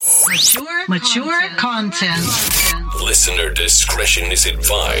Mature content. Listener discretion is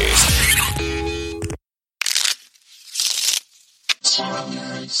advised.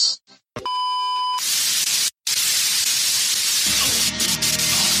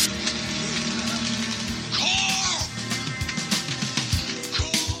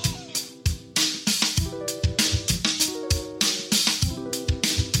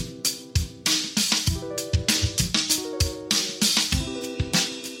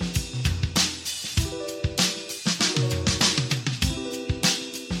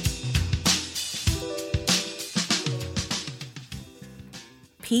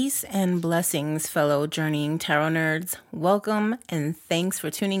 Peace and blessings, fellow journeying tarot nerds. Welcome and thanks for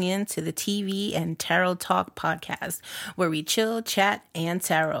tuning in to the TV and Tarot Talk podcast, where we chill, chat, and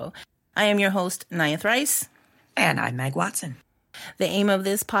tarot. I am your host, Naya Thrice. And I'm Meg Watson. The aim of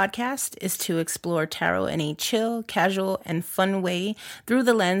this podcast is to explore tarot in a chill, casual, and fun way through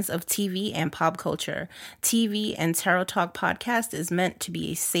the lens of TV and pop culture. TV and Tarot Talk podcast is meant to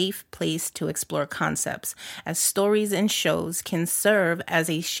be a safe place to explore concepts, as stories and shows can serve as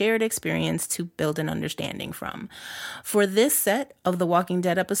a shared experience to build an understanding from. For this set of The Walking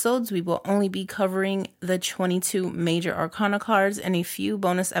Dead episodes, we will only be covering the 22 major arcana cards and a few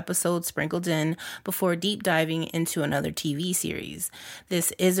bonus episodes sprinkled in before deep diving into another TV series.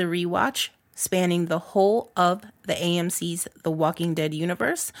 This is a rewatch spanning the whole of the AMC's The Walking Dead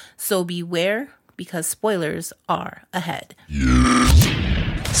universe, so beware because spoilers are ahead.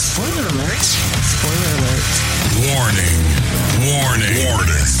 Spoiler alert. Spoiler alert. Warning.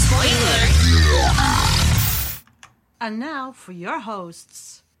 Spoiler. And now for your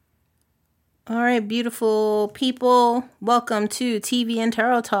hosts. All right, beautiful people, welcome to TV and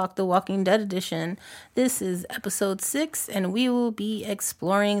Tarot Talk, The Walking Dead edition. This is episode 6, and we will be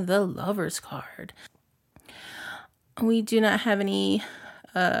exploring the Lover's card. We do not have any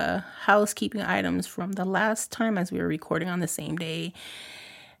housekeeping items from the last time, as we were recording on the same day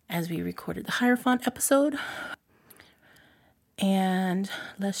as we recorded the Hierophant episode. And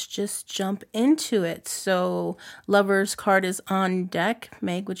let's just jump into it. So, Lover's card is on deck.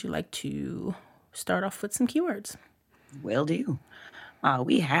 Meg, would you like to start off with some keywords? Will do.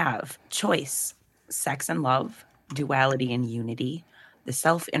 We have choice, sex and love, duality and unity, the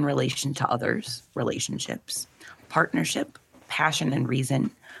self in relation to others, relationships, partnership, passion and reason,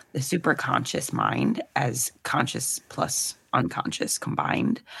 the superconscious mind as conscious plus unconscious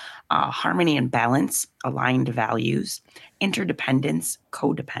combined, harmony and balance, aligned values, interdependence,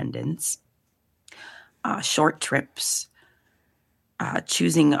 codependence, short trips,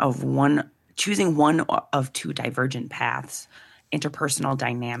 choosing one of two divergent paths, interpersonal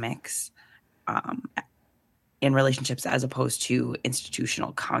dynamics in relationships as opposed to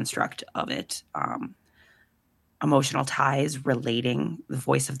institutional construct of it, emotional ties, relating, the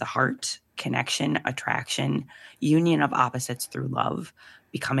voice of the heart, connection, attraction, union of opposites through love,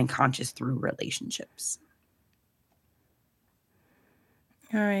 becoming conscious through relationships.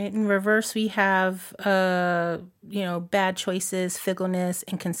 All right. In reverse, we have, bad choices, fickleness,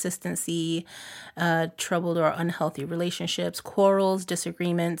 inconsistency, troubled or unhealthy relationships, quarrels,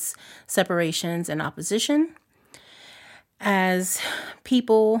 disagreements, separations, and opposition. As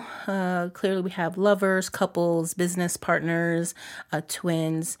people, clearly we have lovers, couples, business partners,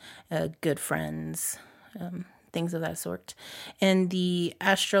 twins, good friends, things of that sort. And the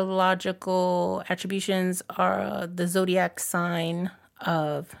astrological attributions are the zodiac sign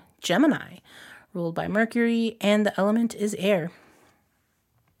of Gemini, ruled by Mercury, and the element is air.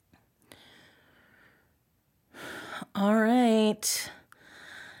 All right.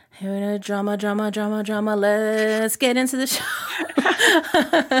 Drama. Let's get into the show.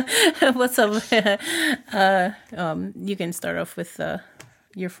 What's up? You can start off with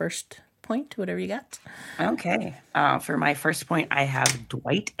your first point, whatever you got. Okay. For my first point, I have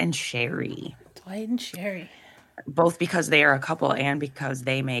Dwight and Sherry. Dwight and Sherry. Both because they are a couple and because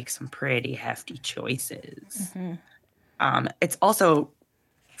they make some pretty hefty choices. Mm-hmm. It's also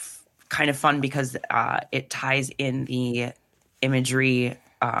kind of fun because it ties in the imagery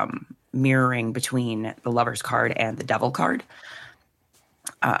mirroring between the Lover's card and the Devil card.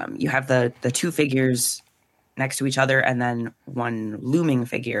 You have the two figures next to each other and then one looming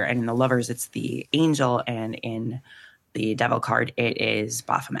figure. And in the Lovers, it's the Angel, and in the Devil card, it is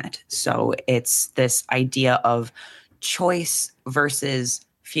Baphomet. So it's this idea of choice versus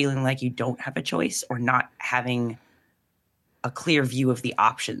feeling like you don't have a choice or not having a clear view of the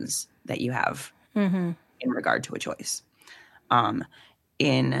options that you have in regard to a choice.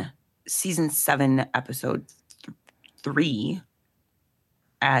 In season 7, episode 3,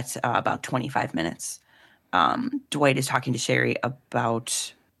 at about 25 minutes, Dwight is talking to Sherry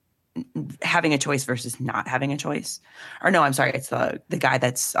about having a choice versus not having a choice. Or no, I'm sorry, it's the guy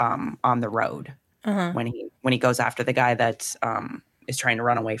that's on the road when he goes after the guy that is trying to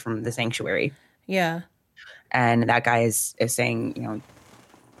run away from the sanctuary. Yeah. And that guy is saying,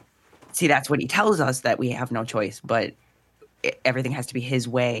 see, that's what he tells us, that we have no choice, but everything has to be his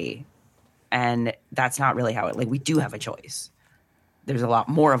way. And that's not really how we do have a choice. There's a lot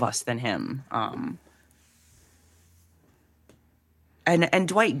more of us than him. And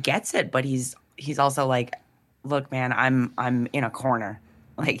Dwight gets it, but he's also like, look, man, I'm in a corner.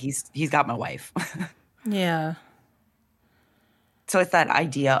 Like he's got my wife. Yeah. So it's that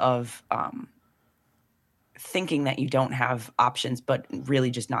idea of thinking that you don't have options, but really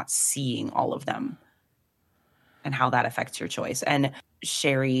just not seeing all of them and how that affects your choice. And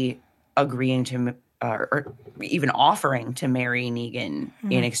Sherry agreeing to, or even offering to marry Negan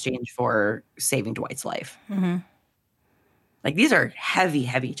in exchange for saving Dwight's life. Like, these are heavy,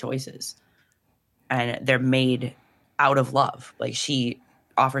 heavy choices. And they're made out of love. Like, she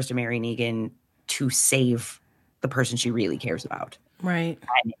offers to marry Negan to save the person she really cares about. Right.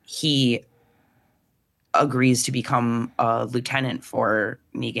 And he agrees to become a lieutenant for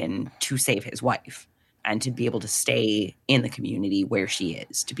Negan to save his wife and to be able to stay in the community where she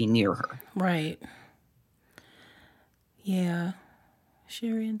is, to be near her. Right. Yeah.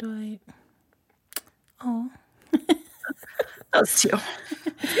 Sherry and Dwight. Oh. Those two.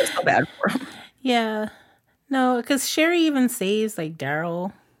 I feel so bad for him. Yeah. No, because Sherry even saves, like,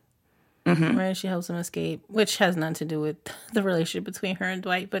 Daryl. Right? She helps him escape, which has nothing to do with the relationship between her and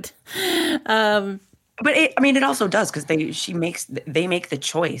Dwight. But it also does, because they make the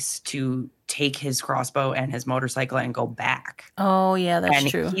choice to take his crossbow and his motorcycle and go back. Oh, yeah, that's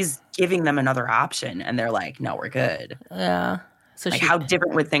true. And he's giving them another option, and they're like, no, we're good. Yeah. So like, how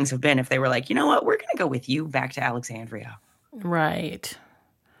different would things have been if they were like, you know what, we're going to go with you back to Alexandria. Right.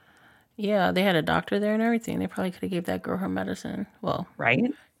 Yeah, they had a doctor there and everything. They probably could have gave that girl her medicine. Well.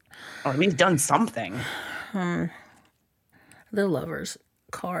 Right? Or at least done something. The Lovers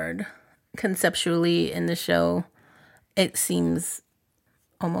card. Conceptually in the show, it seems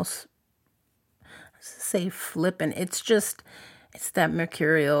almost, say, flippant. It's that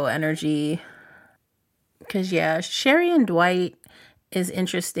mercurial energy. Because, yeah, Sherry and Dwight is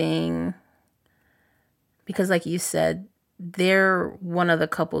interesting because, like you said, they're one of the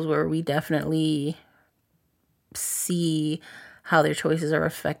couples where we definitely see how their choices are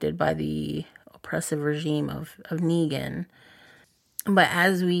affected by the oppressive regime of Negan. But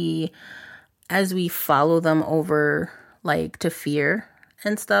as we follow them over, like, to Fear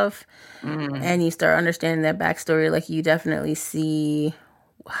and stuff, and you start understanding that backstory, like, you definitely see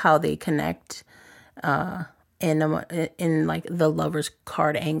how they connect in like the Lovers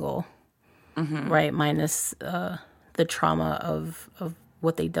card angle, right? Minus the trauma of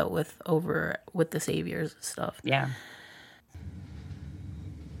what they dealt with over with the Saviors and stuff. Yeah.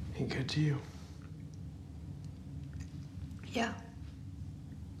 He good to you? Yeah.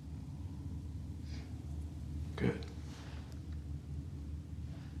 Good.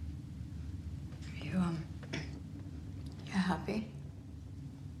 You happy?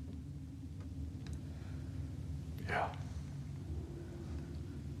 Yeah.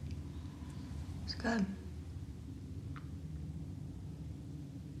 It's good.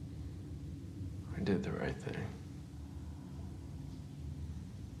 I did the right thing.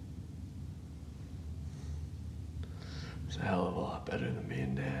 It's a hell of a lot better than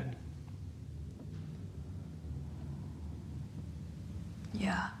being dead.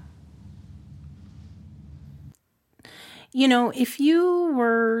 Yeah. You know, if you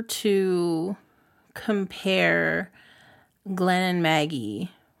were to compare Glenn and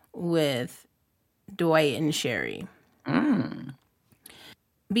Maggie with Dwight and Sherry,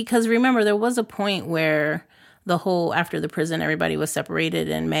 because remember, there was a point where after the prison, everybody was separated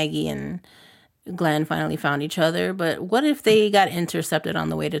and Maggie and Glenn finally found each other. But what if they got intercepted on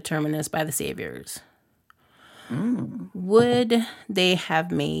the way to Terminus by the Saviors? Would they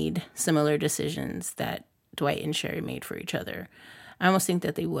have made similar decisions that Dwight and Sherry made for each other? I almost think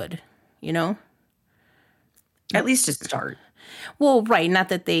that they would, you know? At least to start. Well, right. Not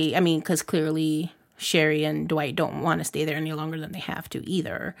that because clearly Sherry and Dwight don't want to stay there any longer than they have to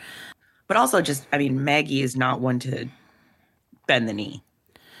either. But also Maggie is not one to bend the knee.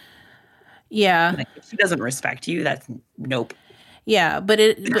 Yeah. Like, if she doesn't respect you, that's nope. Yeah, but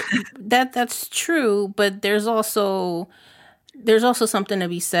that's true. But there's also something to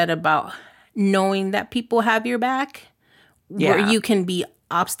be said about knowing that people have your back, where you can be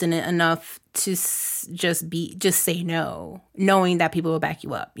obstinate enough to just say no, knowing that people will back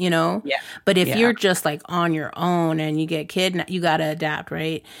you up, you know? Yeah. But if Yeah. you're just like on your own and you get kidnapped, you got to adapt,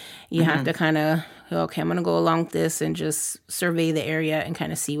 right? You have to kind of, okay, I'm going to go along with this and just survey the area and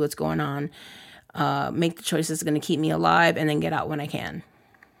kind of see what's going on. Make the choices going to keep me alive and then get out when I can.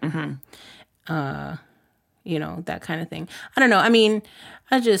 You know, that kind of thing. I don't know. I mean,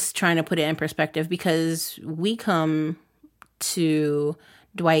 I'm just trying to put it in perspective because we come to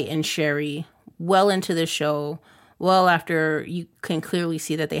Dwight and Sherry well into the show, well after you can clearly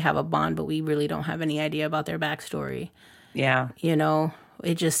see that they have a bond, but we really don't have any idea about their backstory. Yeah. You know,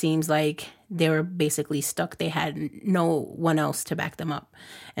 it just seems like they were basically stuck. They had no one else to back them up.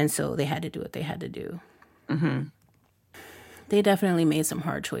 And so they had to do what they had to do. They definitely made some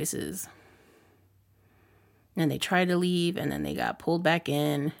hard choices. And they tried to leave, and then they got pulled back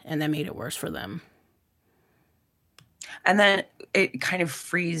in, and that made it worse for them. And then it kind of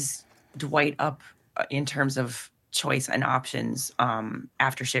frees Dwight up in terms of choice and options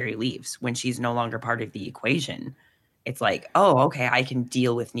after Sherry leaves, when she's no longer part of the equation. It's like, oh, okay, I can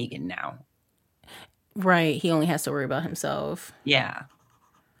deal with Negan now. Right. He only has to worry about himself. Yeah.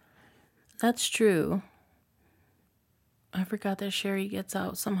 That's true. I forgot that Sherry gets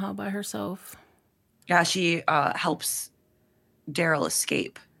out somehow by herself. Yeah, she helps Daryl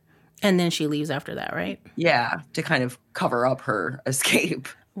escape. And then she leaves after that, right? Yeah, to kind of cover up her escape.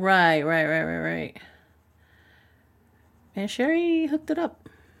 Right. And Sherry hooked it up.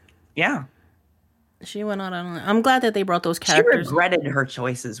 Yeah. She went out on. I'm glad that they brought those She characters. regretted her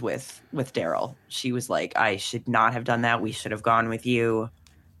choices with Daryl. She was like, I should not have done that. We should have gone with you.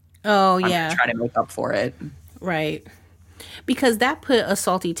 Oh, I'm yeah. trying to make up for it. Right. Because that put a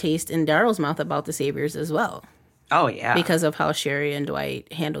salty taste in Daryl's mouth about the Saviors as well. Oh, yeah. Because of how Sherry and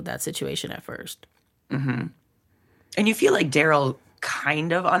Dwight handled that situation at first. And you feel like Daryl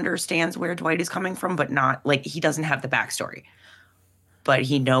kind of understands where Dwight is coming from, but not, like, he doesn't have the backstory. But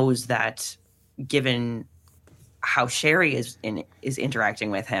he knows that given how Sherry is interacting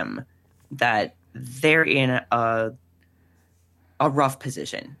with him, that they're in a rough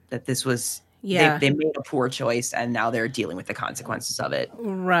position. That this was, they made a poor choice, and now they're dealing with the consequences of it.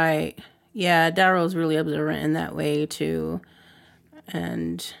 Right. Yeah, Daryl's really observant in that way, too.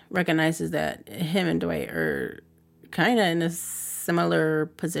 And recognizes that him and Dwight are kind of in a similar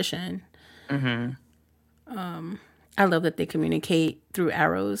position. I love that they communicate through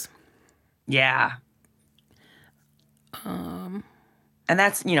arrows. Yeah. And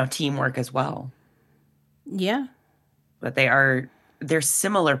that's, teamwork as well. Yeah. But they're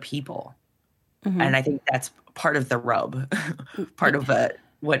similar people. And I think that's part of the rub. Part of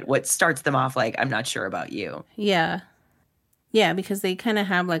what starts them off like, I'm not sure about you. Yeah. Yeah, because they kind of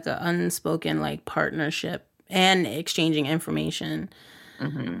have like an unspoken like partnership and exchanging information.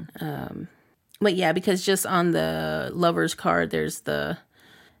 But yeah, because just on the lover's card, there's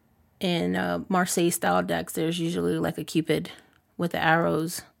in Marseille style decks, there's usually like a Cupid with the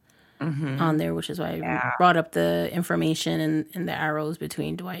arrows on there, which is why I brought up the information and the arrows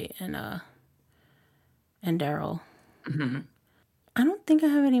between Dwight and Daryl. I don't think I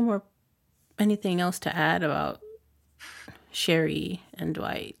have anything else to add about Sherry and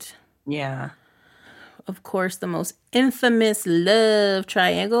Dwight. Yeah. Of course, the most infamous love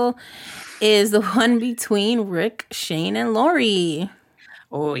triangle is the one between Rick, Shane, and Lori.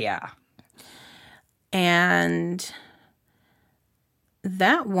 Oh, yeah. And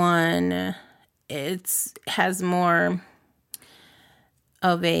that one, has more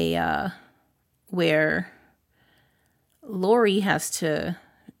of a where Lori has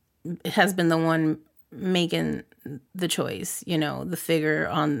been the one making the choice, the figure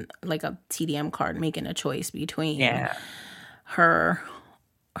on like a TDM card making a choice between her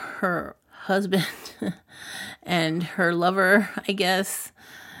husband and her lover, I guess.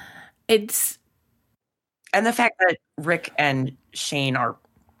 And the fact that Rick and Shane are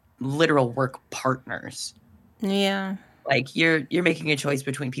literal work partners. Yeah. Like you're making a choice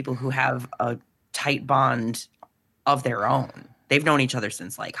between people who have a tight bond of their own. They've known each other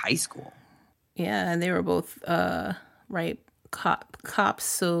since like high school. Yeah, and they were both cops,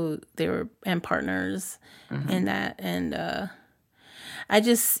 so they were and partners in that. And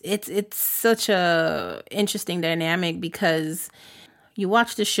it's such a interesting dynamic because you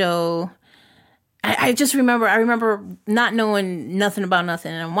watch the show. I remember not knowing nothing about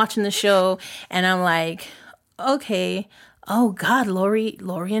nothing, and I'm watching the show, and I'm like, okay, oh God, Lori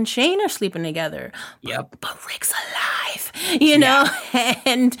and Shane are sleeping together. Yep. But Rick's alive, you know?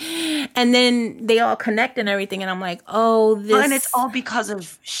 And then they all connect and everything, and I'm like, oh, this... Well, and it's all because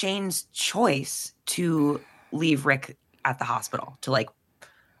of Shane's choice to leave Rick at the hospital, to like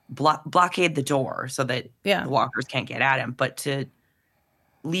blockade the door so that Yeah. the walkers can't get at him, but to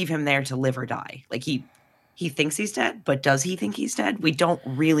leave him there to live or die. Like he thinks he's dead, but does he think he's dead? We don't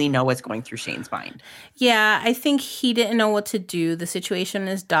really know what's going through Shane's mind. Yeah, I think he didn't know what to do. The situation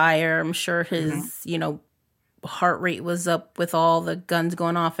is dire. I'm sure his, heart rate was up with all the guns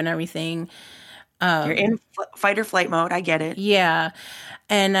going off and everything. You're in fight or flight mode. I get it. Yeah.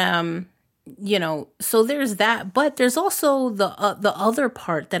 And, so there's that. But there's also the other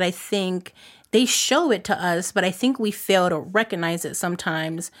part that I think they show it to us, but I think we fail to recognize it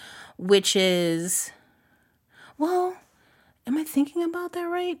sometimes, which is, well, am I thinking about that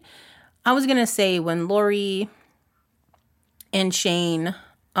right? I was going to say when Lori and Shane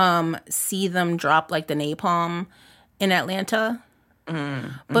see them drop like the napalm in Atlanta.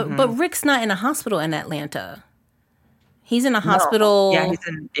 But Rick's not in a hospital in Atlanta. He's in a hospital. Yeah, he's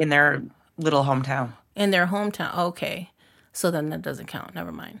in their little hometown. In their hometown. Okay. So then that doesn't count.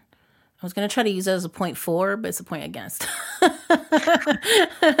 Never mind. I was going to try to use it as a point for, but it's a point against.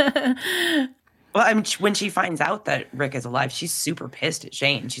 Well, I mean, when she finds out that Rick is alive, she's super pissed at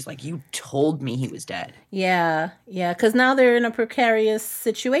Shane. She's like, you told me he was dead. Yeah. Because now they're in a precarious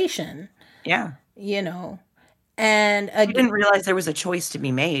situation. Yeah. And I didn't realize there was a choice to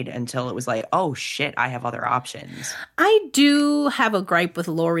be made until it was like, oh, shit, I have other options. I do have a gripe with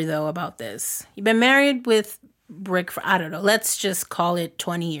Lori, though, about this. You've been married with Rick for, I don't know, let's just call it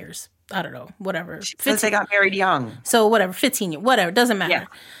 20 years. I don't know, whatever. Since they got married young. So whatever, 15 years, whatever, doesn't matter. Yeah.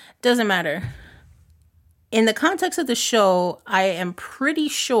 Doesn't matter. In the context of the show, I am pretty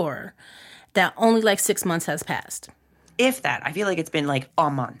sure that only like 6 months has passed. If that. I feel like it's been like a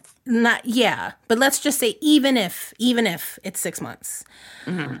month. Yeah, but let's just say even if it's 6 months.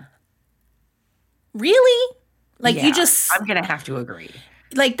 Mm-hmm. Really? Like Yeah, you just I'm going to have to agree.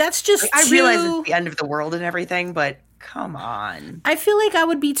 like that's just I realize it's the end of the world and everything, but come on. I feel like I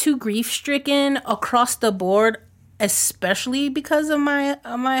would be too grief-stricken across the board, especially because of my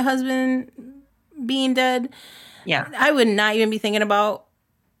husband being dead. Yeah. I would not even be thinking about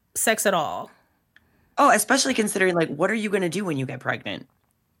sex at all. Oh, especially considering, like, what are you going to do when you get pregnant?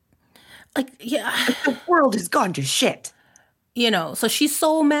 Like, yeah. The world has gone to shit. So she's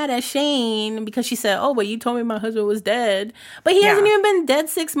so mad at Shane because she said, oh, but you told me my husband was dead. But he hasn't even been dead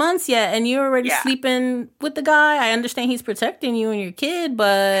 6 months yet, and you're already sleeping with the guy. I understand he's protecting you and your kid,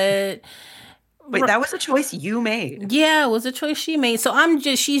 but... Wait, that was a choice you made. Yeah, it was a choice she made. So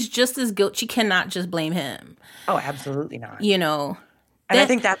she's just as guilty. She cannot just blame him. Oh, absolutely not. And I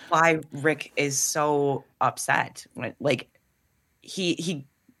think that's why Rick is so upset. When, like, he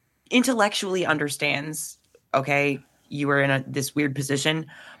intellectually understands, okay, you were in this weird position,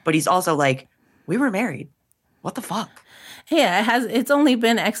 but he's also like, we were married. What the fuck? Yeah, it's only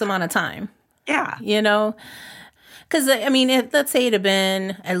been X amount of time. Yeah. Because, I mean, let's say it had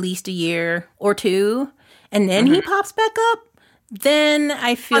been at least a year or two, and then he pops back up, then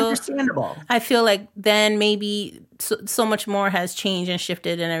I feel... Understandable. I feel like then maybe so much more has changed and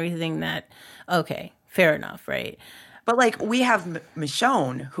shifted and everything that, okay, fair enough, right? But, like, we have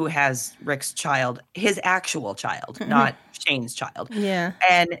Michonne, who has Rick's child, his actual child, not Shane's child. Yeah.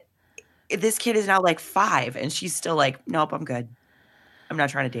 And this kid is now, like, 5, and she's still like, nope, I'm good. I'm not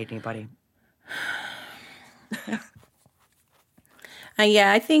trying to date anybody.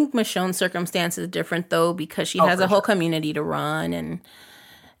 Yeah, I think Michonne's circumstance is different, though, because she has a whole community to run and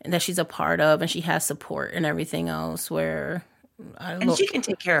that she's a part of, and she has support and everything else where... And she can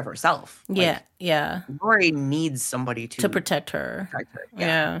take care of herself. Yeah, like, yeah. Lori needs somebody to protect her.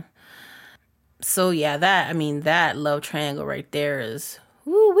 Yeah. So, yeah, that love triangle right there is...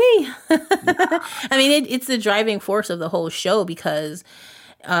 woo-wee. I mean, it's the driving force of the whole show because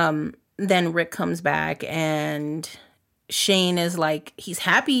then Rick comes back and Shane is like, he's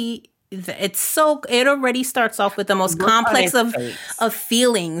happy. It already starts off with the most complex of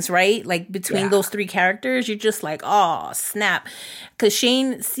feelings, right? Like between those three characters, you're just like, oh, snap. Because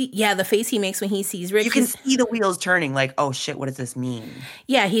Shane, the face he makes when he sees Rick. You can see the wheels turning like, oh shit, what does this mean?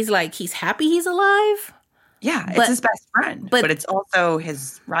 Yeah, he's like, he's happy he's alive. Yeah, it's his best friend, but it's also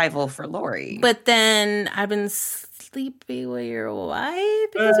his rival for Lori. But then I've been sleeping with your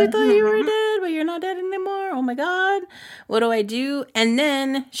wife because we thought you were dead, but you're not dead anymore. Oh my God. What do I do? And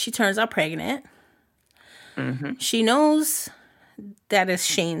then she turns out pregnant. Mm-hmm. She knows that is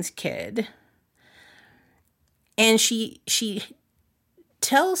Shane's kid. And she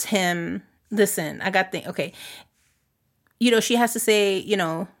tells him, listen, I got okay. She has to say,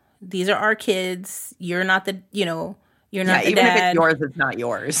 these are our kids. You're not the, you're not the even dad. If it's yours, it's not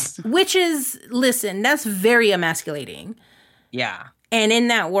yours. Which is, listen, that's very emasculating. Yeah. And in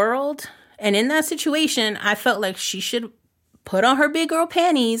that world, and in that situation, I felt like she should put on her big girl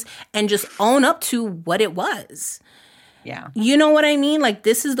panties and just own up to what it was. Yeah. You know what I mean? Like,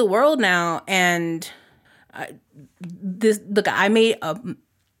 this is the world now. And I made a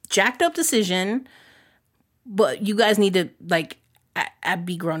jacked up decision, but you guys need to, like,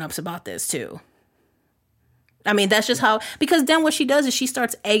 be grown-ups about this too. I mean, that's just how, because then what she does is she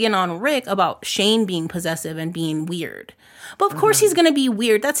starts egging on Rick about Shane being possessive and being weird. But of course he's going to be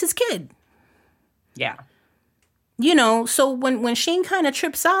weird. That's his kid. Yeah. You know, so when Shane kind of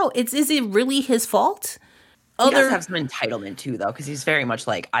trips out, is it really his fault? He does have some entitlement too, though, because he's very much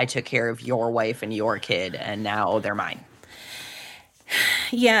like, I took care of your wife and your kid, and now they're mine.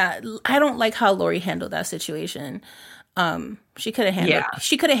 Yeah, I don't like how Lori handled that situation. She could have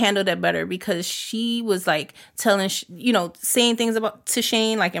handled it better, because she was like telling, saying things to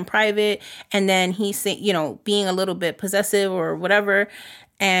Shane like in private, and then he's saying, being a little bit possessive or whatever,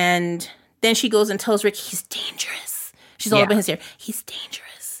 and then she goes and tells Rick he's dangerous. She's all up in his ear. He's dangerous.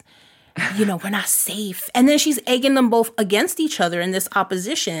 We're not safe. And then she's egging them both against each other in this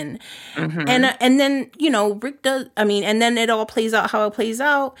opposition. Mm-hmm. And then, Rick does, and then it all plays out how it plays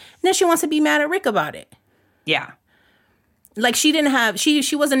out. And then she wants to be mad at Rick about it. Yeah. Like, she didn't have,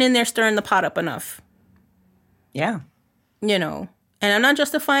 she wasn't in there stirring the pot up enough. Yeah. And I'm not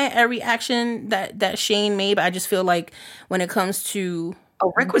justifying every action that Shane made, but I just feel like when it comes to...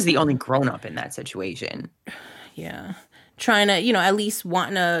 Oh, Rick was the only grown-up in that situation. Yeah. Trying to, at least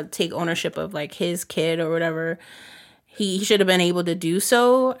wanting to take ownership of, like, his kid or whatever. He should have been able to do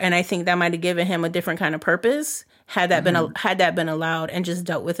so, and I think that might have given him a different kind of purpose had that been allowed and just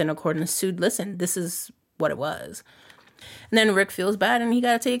dealt with in accordance to, listen, this is what it was. And then Rick feels bad, and he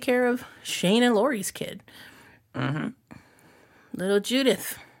got to take care of Shane and Lori's kid. Mm-hmm. Little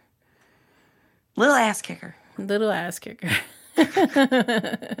Judith. Little ass kicker.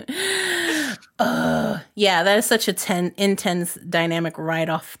 Yeah, that is such a intense dynamic right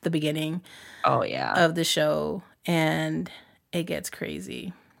off the beginning. Oh, yeah. Of the show, and it gets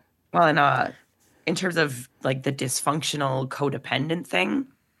crazy. Well, and in terms of like the dysfunctional codependent thing,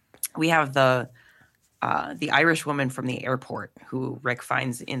 we have the Irish woman from the airport who Rick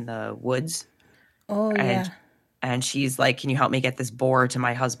finds in the woods. Oh, yeah. And she's like, can you help me get this boar to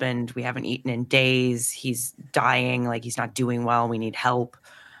my husband? We haven't eaten in days. He's dying. Like, he's not doing well. We need help.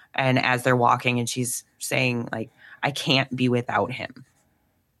 And as they're walking, and she's saying, like, I can't be without him.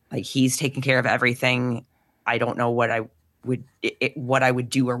 Like, he's taking care of everything. I don't know what I would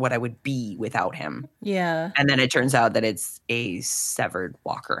do or what I would be without him. Yeah. And then it turns out that it's a severed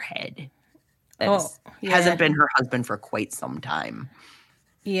Walker head. Hasn't been her husband for quite some time.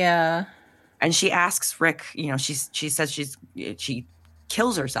 Yeah. And she asks Rick, she says she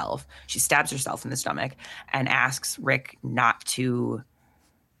kills herself. She stabs herself in the stomach and asks Rick not to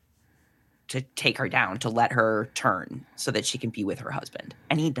take her down, to let her turn so that she can be with her husband.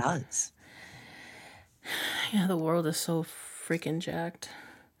 And he does. Yeah, the world is so freaking jacked.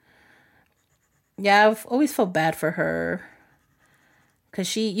 Yeah, I've always felt bad for her.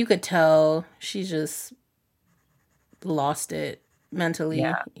 Because you could tell she just lost it mentally.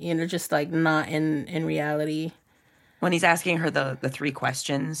 Yeah. Just like not in reality. When he's asking her the three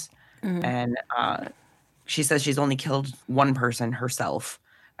questions, mm-hmm. and she says she's only killed one person, herself.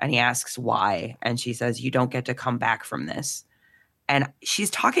 And he asks why. And she says, you don't get to come back from this. And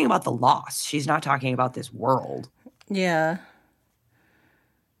she's talking about the loss. She's not talking about this world. Yeah.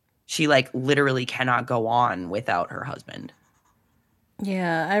 She like literally cannot go on without her husband.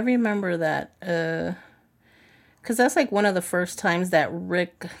 Yeah, I remember that. Because that's like one of the first times that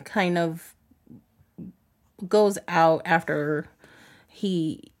Rick kind of goes out after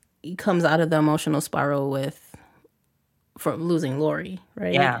he comes out of the emotional spiral from losing Lori,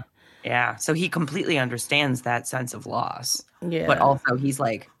 right? Yeah. Yeah. So he completely understands that sense of loss. Yeah. But also he's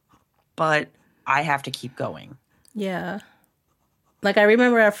like, but I have to keep going. Yeah. Like, I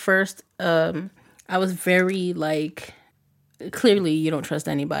remember at first, I was very like, clearly you don't trust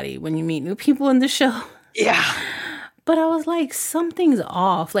anybody when you meet new people in the show. Yeah. But I was like, something's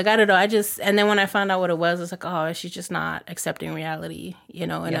off. Like, I don't know. And then when I found out what it was, it's like, oh, she's just not accepting reality,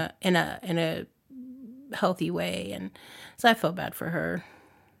 in a healthy way. And so I felt bad for her.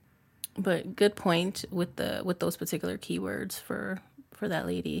 But good point with those particular keywords for that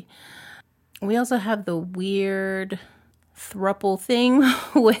lady. We also have the weird throuple thing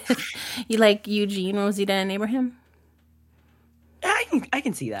with Eugene, Rosita, and Abraham. I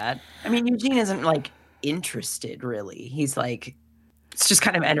can see that. I mean, Eugene isn't like interested really. He's like, it's just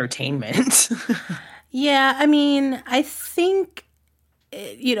kind of entertainment. Yeah, I mean, I think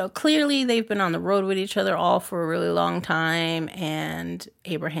clearly they've been on the road with each other all for a really long time, and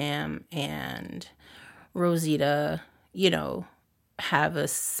Abraham and Rosita, have a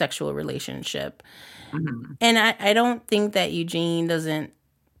sexual relationship. Mm-hmm. And I don't think that Eugene doesn't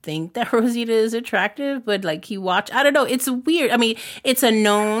think that Rosita is attractive, but like I don't know, it's weird. I mean, it's a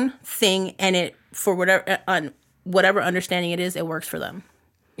known thing, and it, for whatever understanding it is, it works for them.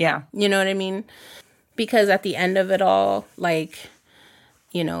 Yeah. You know what I mean? Because at the end of it all, like,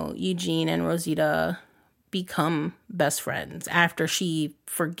 Eugene and Rosita become best friends after she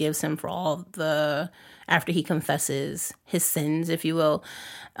forgives him for after he confesses his sins, if you will.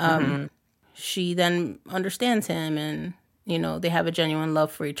 She then understands him, and, they have a genuine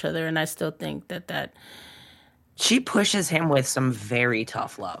love for each other. And I still think that she pushes him with some very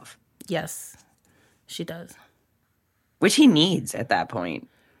tough love. Yes, she does. Which he needs at that point.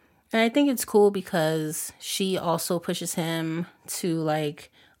 And I think it's cool because she also pushes him to,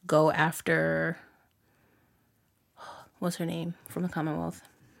 like, go after, what's her name from the Commonwealth?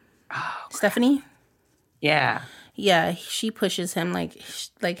 Oh, Stephanie? Yeah. Yeah, she pushes him like,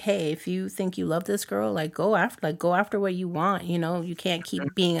 hey, if you think you love this girl, go after what you want. You can't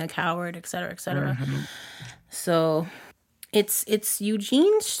keep being a coward, et cetera, et cetera. Mm-hmm. So it's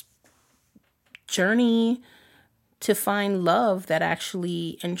Eugene's journey to find love that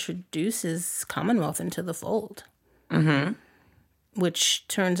actually introduces Commonwealth into the fold. Mm-hmm. Which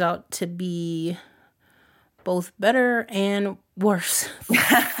turns out to be both better and worse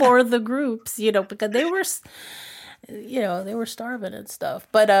for the groups, because they were, they were starving and stuff.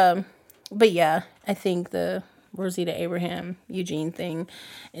 But yeah, I think the Rosita Abraham Eugene thing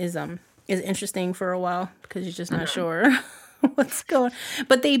is interesting for a while because you're just not sure what's going.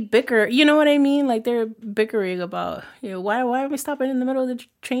 But they bicker, you know what I mean? Like, they're bickering about, why are we stopping in the middle of the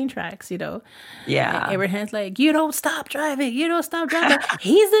train tracks? Yeah. And Abraham's like, you don't stop driving. He's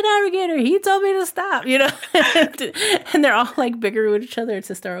the navigator. He told me to stop. And they're all like bickering with each other. It's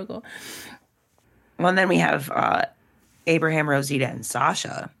hysterical. Well, and then we have Abraham, Rosita, and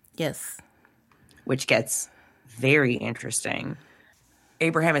Sasha. Yes. Which gets very interesting.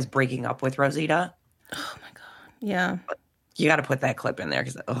 Abraham is breaking up with Rosita. Oh my God. Yeah. You got to put that clip in there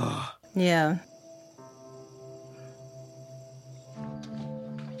because, yeah.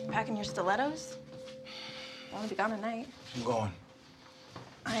 Packing your stilettos? I'll only be gone a night. I'm going.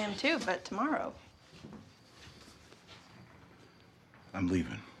 I am too, but tomorrow. I'm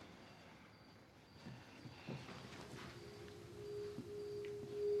leaving.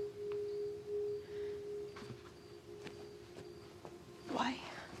 Why?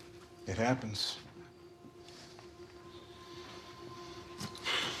 It happens.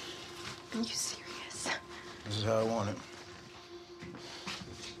 Are you serious? This is how I want it.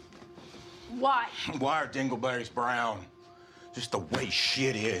 Why? Why are dingleberries brown? Just the way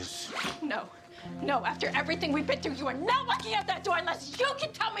shit is. No. No, after everything we've been through, you are not walking out that door unless you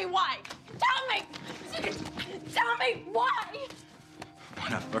can tell me why. Tell me! Tell me why!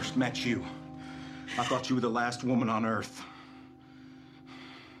 When I first met you, I thought you were the last woman on Earth.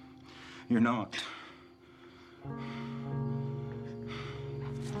 You're not.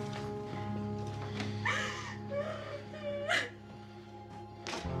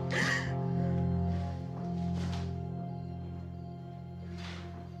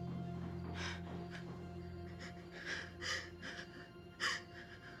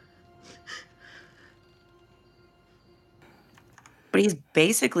 But he's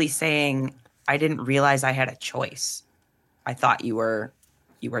basically saying, I didn't realize I had a choice. I thought you were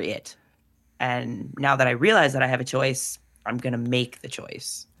it. And now that I realize that I have a choice, I'm going to make the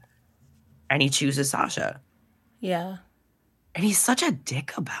choice. And he chooses Sasha. Yeah. And he's such a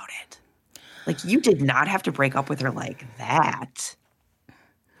dick about it. Like, you did not have to break up with her like that.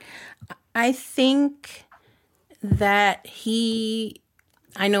 I think that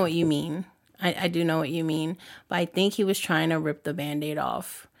I know what you mean. I do know what you mean. But I think he was trying to rip the Band-Aid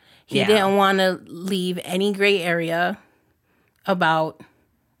off. He didn't want to leave any gray area about,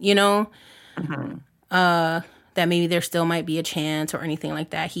 mm-hmm. That maybe there still might be a chance or anything like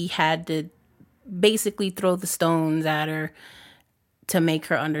that. He had to basically throw the stones at her to make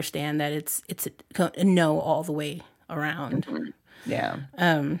her understand that it's a no all the way around. Mm-hmm. Yeah.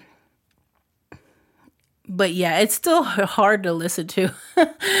 But yeah, it's still hard to listen to.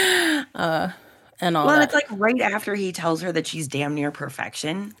 And all that. Well, it's like right after he tells her that she's damn near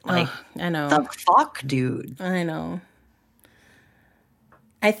perfection. Like, I know. The fuck, dude? I know.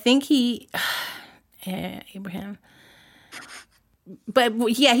 I think Abraham. But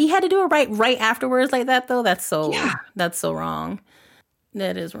yeah, he had to do it right afterwards like that, though. That's so wrong.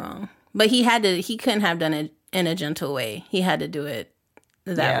 That is wrong. But he couldn't have done it in a gentle way. He had to do it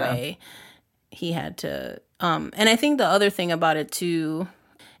that way. He had to, and I think the other thing about it too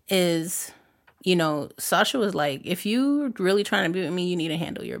is you know, Sasha was like, if you're really trying to be with me, you need to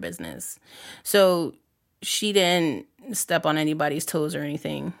handle your business. So she didn't step on anybody's toes or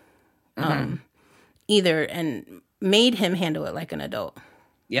anything either, and made him handle it like an adult.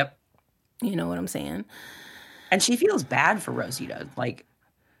 Yep. You know what I'm saying? And she feels bad for Rosita. Like,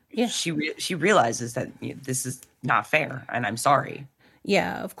 Yeah. she realizes that this is not fair, and I'm sorry.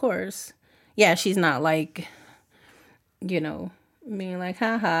 Yeah, of course. Yeah, she's not like, you know, being like,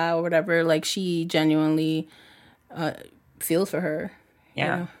 haha, or whatever. Like, she genuinely feels for her. you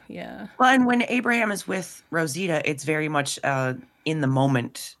Yeah. know? Yeah. Well, and when Abraham is with Rosita, it's very much in the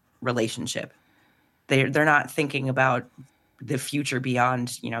moment relationship. They're not thinking about the future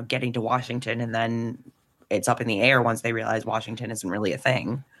beyond, getting to Washington, and then it's up in the air once they realize Washington isn't really a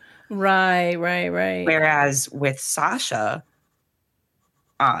thing. Right. Whereas with Sasha,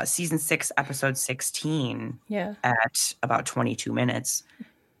 season 6, episode 16, Yeah. at about 22 minutes,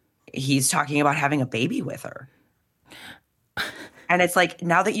 he's talking about having a baby with her. And it's like,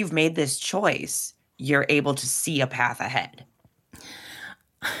 now that you've made this choice, you're able to see a path ahead.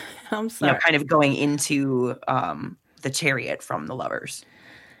 I'm sorry. Kind of going into the chariot from the lovers.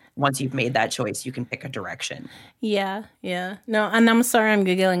 Once you've made that choice, you can pick a direction. Yeah. No, and I'm sorry I'm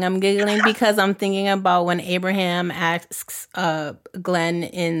giggling. I'm giggling because I'm thinking about when Abraham asks Glenn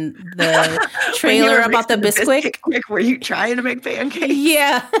in the trailer about the Bisquick. Quick, were you trying to make pancakes?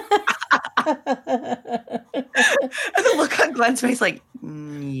 Yeah. And the look on Glenn's face like,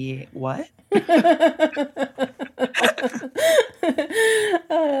 yeah, what?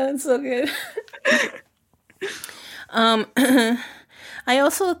 That's so good. I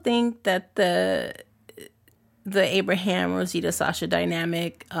also think that the Abraham Rosita Sasha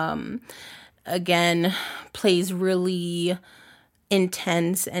dynamic again plays really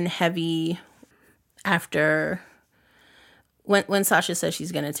intense and heavy after when Sasha says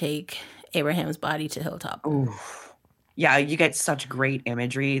she's gonna take Abraham's body to Hilltop. Ooh. Yeah, you get such great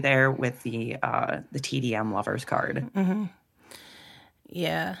imagery there with the TDM lovers card. Mm-hmm.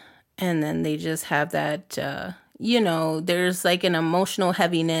 Yeah, and then they just have that. There's like an emotional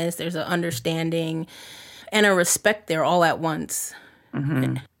heaviness. There's an understanding and a respect there all at once.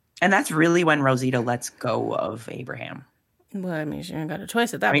 Mm-hmm. And that's really when Rosita lets go of Abraham. Well, I mean, she ain't got a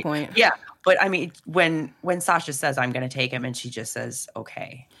choice at that point. Yeah, but I mean, when Sasha says, I'm going to take him, and she just says,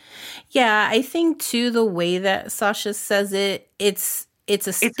 okay. Yeah, I think, too, the way that Sasha says it, it's a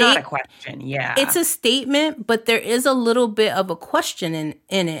statement. It's not a question, yeah. It's a statement, but there is a little bit of a question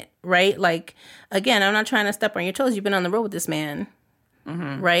in it, right? Like, again, I'm not trying to step on your toes. You've been on the road with this man,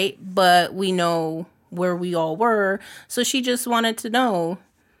 right? But we know where we all were. So she just wanted to know.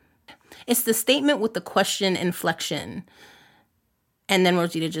 It's the statement with the question inflection. And then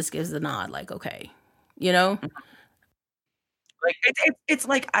Rosita just gives the nod, like, okay, Like it's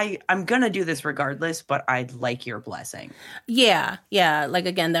like I'm gonna do this regardless, but I'd like your blessing. Yeah. Like,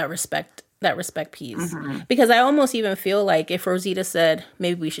 again, that respect piece. Because I almost even feel like if Rosita said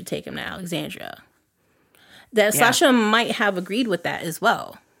maybe we should take him to Alexandria, that Sasha might have agreed with that as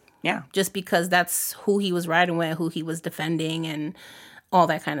well. Yeah, just because that's who he was riding with, who he was defending, and all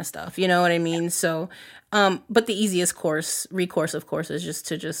that kind of stuff. You know what I mean? So, but the easiest recourse, of course, is just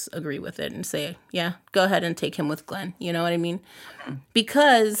to agree with it and say, yeah, go ahead and take him with Glenn. You know what I mean?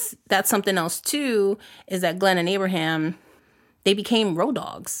 Because that's something else, too, is that Glenn and Abraham, they became road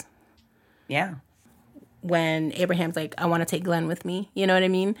dogs. Yeah. When Abraham's like, I want to take Glenn with me. You know what I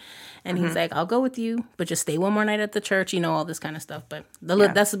mean? And he's like, I'll go with you, but just stay one more night at the church, all this kind of stuff. But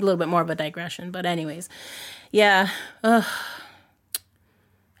that's a little bit more of a digression. But anyways, yeah.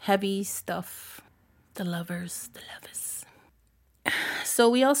 Heavy stuff. The lovers. So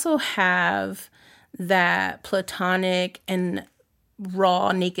we also have that platonic and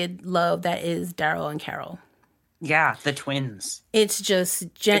raw, naked love that is Daryl and Carol. Yeah, the twins. It's just...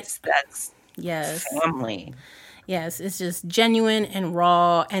 that's yes. family. Yes, it's just genuine and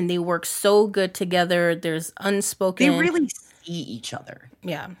raw, and they work so good together. There's unspoken... They really see each other.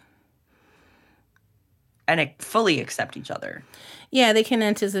 Yeah. And fully accept each other. Yeah, they can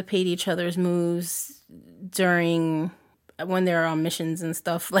anticipate each other's moves when they're on missions and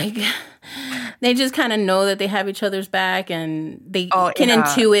stuff. Like, they just kind of know that they have each other's back, and they can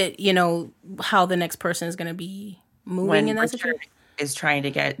intuit, how the next person is going to be moving in that situation. Is trying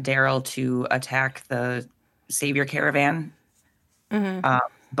to get Daryl to attack the Savior Caravan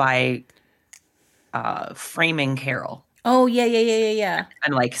by framing Carol. Oh, yeah.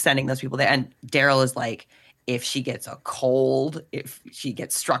 And, like, sending those people there. And Daryl is like, if she gets a cold, if she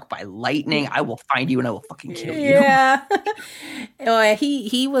gets struck by lightning, I will find you and I will fucking kill you. Yeah.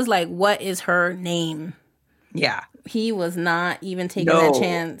 He was like, what is her name? Yeah. He was not even taking that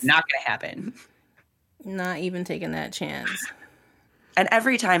chance. Not going to happen. Not even taking that chance. And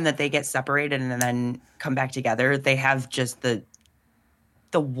every time that they get separated and then come back together, they have just the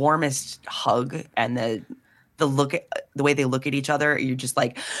warmest hug, and the way they look at each other. You're just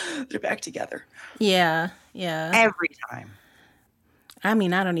like, they're back together. Yeah. Every time. I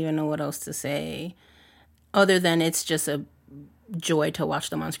mean, I don't even know what else to say other than it's just a joy to watch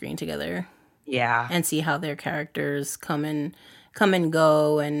them on screen together. Yeah. And see how their characters come and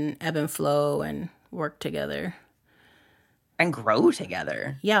go and ebb and flow and work together. And grow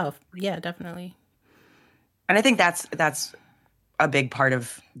together. Yeah, definitely. And I think that's a big part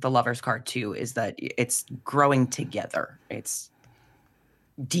of the Lover's Card too, is that it's growing together. It's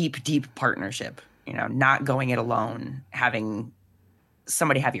deep partnership, not going it alone, having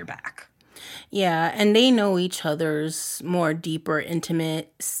somebody have your back. Yeah, and they know each other's more deeper,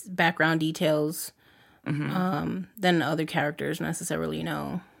 intimate background details than other characters necessarily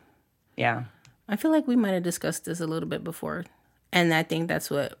know. Yeah. I feel like we might have discussed this a little bit before, and I think that's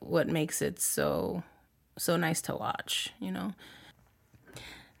what makes it so nice to watch,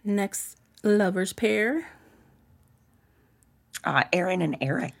 Next lovers pair. Aaron and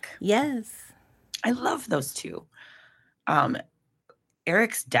Eric. Yes. I love those two.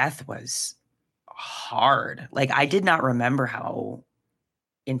 Eric's death was hard. Like, I did not remember how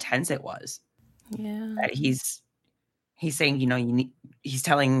intense it was. Yeah. He's saying, he's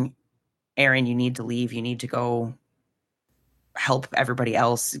telling Aaron, you need to leave. You need to go help everybody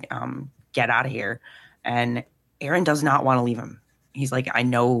else get out of here. And Aaron does not want to leave him. He's like, I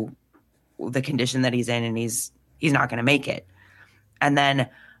know the condition that he's in, and he's not going to make it. And then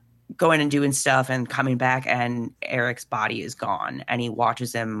going and doing stuff and coming back, and Eric's body is gone, and he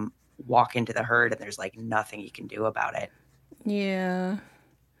watches him walk into the herd, and there's like nothing he can do about it. Yeah.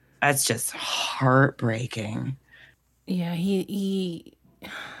 That's just heartbreaking. Yeah, he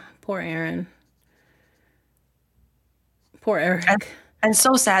poor Aaron. Poor Eric. And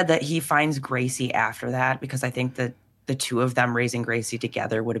so sad that he finds Gracie after that, because I think that the two of them raising Gracie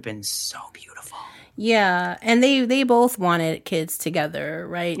together would have been so beautiful. Yeah, and they both wanted kids together,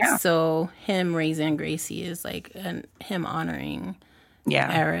 right? Yeah. So him raising Gracie is like him honoring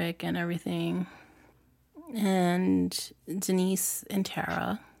Eric and everything. And Denise and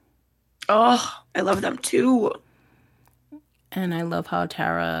Tara. Oh, I love them too. And I love how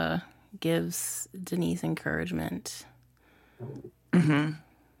Tara gives Denise encouragement. Mm-hmm.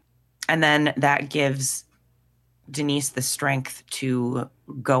 And then that gives Denise the strength to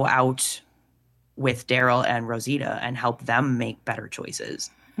go out with Daryl and Rosita and help them make better choices.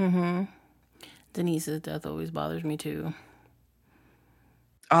 Mm-hmm. Denise's death always bothers me too.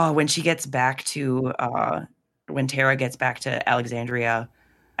 Oh, when she gets back to, when Tara gets back to Alexandria,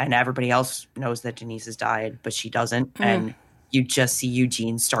 and everybody else knows that Denise has died, but she doesn't. And you just see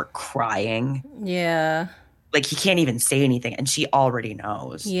Eugene start crying. Yeah. Like, he can't even say anything, and she already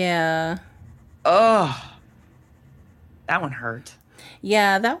knows. Yeah. Oh, that one hurt.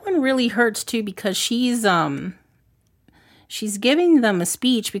 Yeah, that one really hurts too, because she's giving them a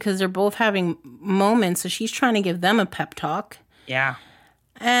speech because they're both having moments, so she's trying to give them a pep talk. Yeah.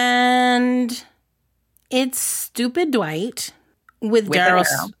 And it's stupid Dwight with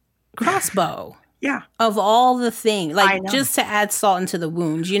Daryl's crossbow. Yeah. Of all the things, like, just to add salt into the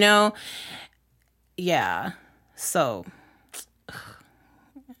wound, Yeah. So,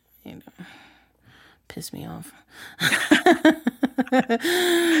 piss me off.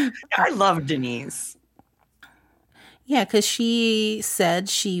 I love Denise. Yeah, because she said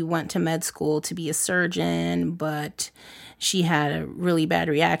she went to med school to be a surgeon, but she had a really bad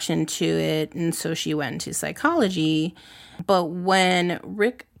reaction to it, and so she went into psychology. But when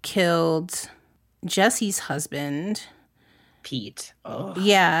Rick killed Jesse's husband, Pete,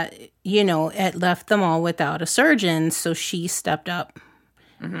 yeah, it left them all without a surgeon, so she stepped up.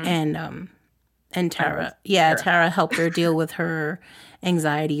 Mm-hmm. And Tara, Tara helped her deal with her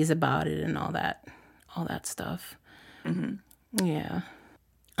anxieties about it and all that stuff. Mm-hmm. Yeah.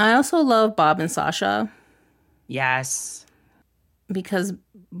 I also love Bob and Sasha. Yes. Because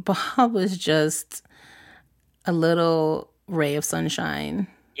Bob was just a little ray of sunshine.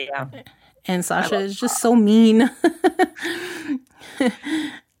 Yeah. And Sasha is just so mean.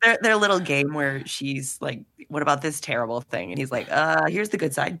 Their little game where she's like, what about this terrible thing? And he's like, here's the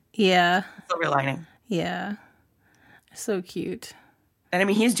good side. Yeah. Silver lining. Yeah. So cute. And I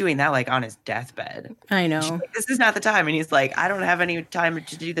mean, he's doing that like on his deathbed. I know. Like, this is not the time. And he's like, I don't have any time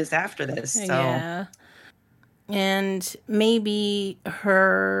to do this after this. So. Yeah. And maybe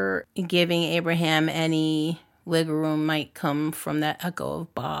her giving Abraham any wiggle room might come from that echo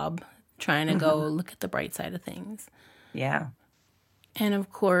of Bob trying to go look at the bright side of things. Yeah. And of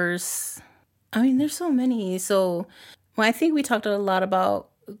course, I mean, there's so many. So, well, I think we talked a lot about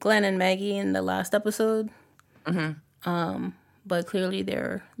Glenn and Maggie in the last episode. But clearly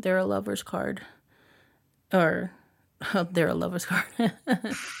they're a lover's card. Or they're a lover's card.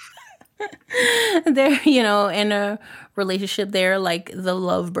 They're, in a relationship. They're like the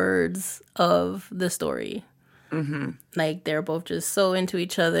lovebirds of the story. Like they're both just so into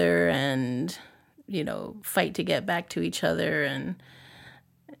each other and, fight to get back to each other, and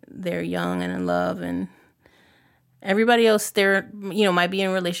they're young and in love, and everybody else they're, might be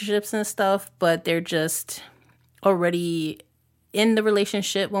in relationships and stuff, but they're just already in the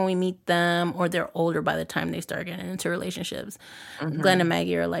relationship when we meet them, or they're older by the time they start getting into relationships. Glenn and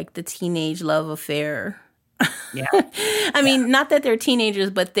Maggie are like the teenage love affair. Yeah. I mean, not that they're teenagers,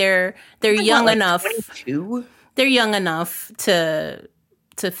 but they're young enough. 22? They're young enough to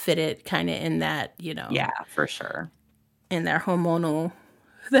fit it kind of in that, Yeah, for sure. in their hormonal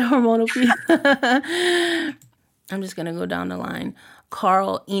I'm just gonna go down the line.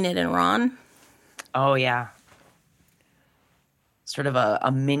 Carl, Enid, and Ron. Oh, yeah. Sort of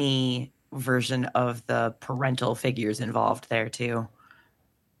a mini version of the parental figures involved there, too.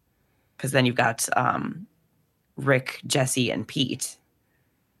 Because then you've got Rick, Jesse, and Pete.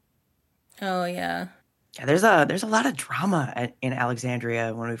 Oh, yeah. Yeah, there's a lot of drama in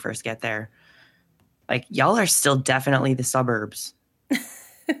Alexandria when we first get there. Like, y'all are still definitely the suburbs.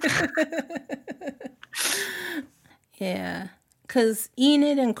 Yeah. Because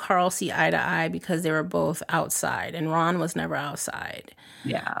Enid and Carl see eye to eye because they were both outside, and Ron was never outside.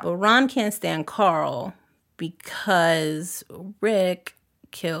 Yeah. But Ron can't stand Carl because Rick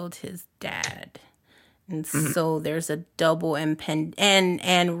killed his dad. And so there's a double impend,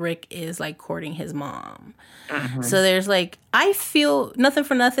 and Rick is like courting his mom. So there's like, I feel nothing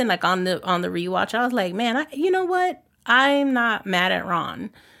for nothing. Like on the rewatch, I was like, man, you know what? I'm not mad at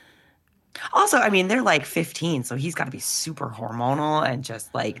Ron. Also, I mean, they're like 15, so he's got to be super hormonal and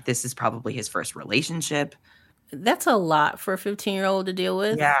just like, this is probably his first relationship. That's a lot for a 15-year-old to deal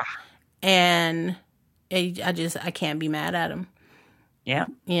with. Yeah. And I can't be mad at him. Yeah.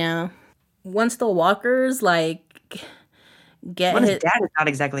 Yeah. Once the Walkers like get Well, his dad is not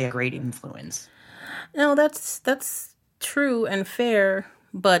exactly a great influence. No, that's true and fair,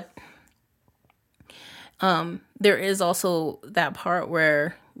 but there is also that part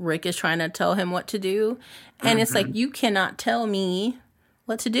where Rick is trying to tell him what to do, and it's like, you cannot tell me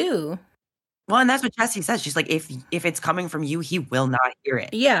what to do. Well, and that's what Jessie says. She's like, if it's coming from you, he will not hear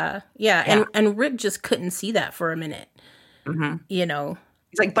it. Yeah. And Rick just couldn't see that for a minute.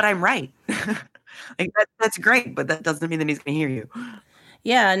 He's like, but I'm right. Like that's great, but that doesn't mean that he's going to hear you.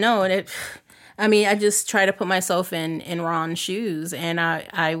 Yeah, no, I just try to put myself in Ron's shoes, and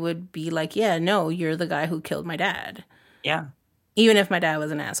I would be like, yeah, no, you're the guy who killed my dad. Yeah. Even if my dad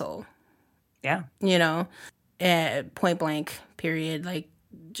was an asshole. Yeah. Point blank, period. Like,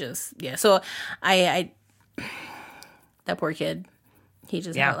 just, yeah. So I that poor kid, he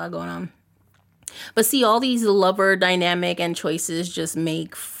just had a lot going on. But see, all these lover dynamic and choices just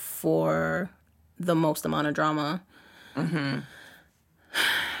make for the most amount of drama. Well,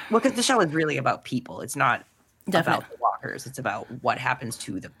 because the show is really about people. It's not about the walkers. It's about what happens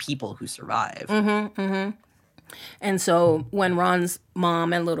to the people who survive. And so when Ron's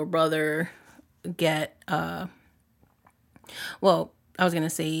mom and little brother get, I was going to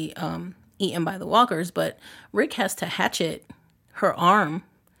say eaten by the walkers, but Rick has to hatchet her arm.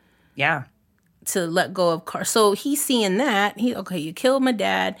 Yeah. To let go of Carl. So he's seeing that. You killed my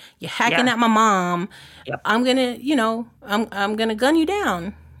dad. You're hacking at my mom. Yep. I'm going to, I'm going to gun you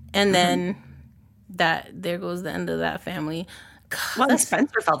down. And then there goes the end of that family. God, well,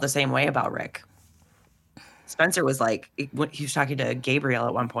 Spencer felt the same way about Rick. Spencer was like, he was talking to Gabriel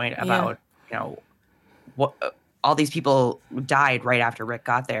at one point about, what all these people died right after Rick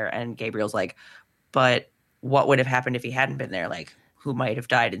got there. And Gabriel's like, but what would have happened if he hadn't been there? Like, who might have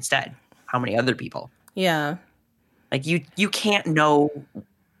died instead? How many other people? Yeah. Like, you can't know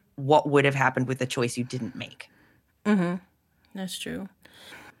what would have happened with the choice you didn't make. That's true.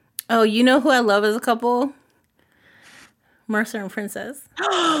 Oh, you know who I love as a couple? Mercer and Princess.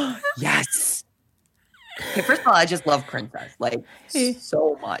 Yes. Okay, first of all, I just love Princess. Like,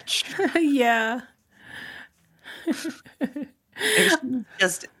 so much. Yeah. She's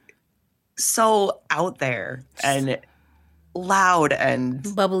just so out there and loud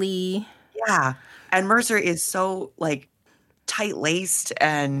and bubbly. Yeah. And Mercer is so like tight-laced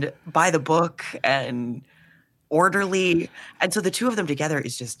and by the book and orderly. And so the two of them together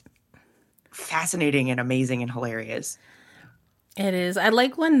is just fascinating and amazing and hilarious. It is. I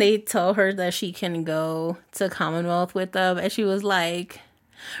like when they tell her that she can go to Commonwealth with them, and she was like,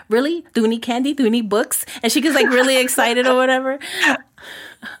 Really? Do we need candy? Do we need books? And she gets like really excited or whatever.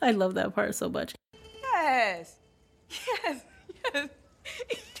 I love that part so much. Yes. Yes. Yes.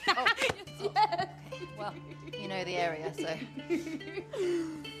 Yes. Well, you know the area, so.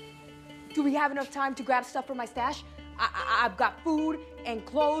 Do we have enough time to grab stuff from my stash? I've got food and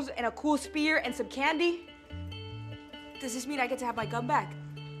clothes and a cool spear and some candy. Does this mean I get to have my gun back?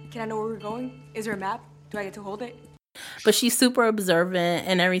 Can I know where we're going? Is there a map? Do I get to hold it? But she's super observant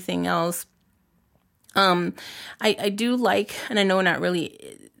and everything else. I do like, and I know we're not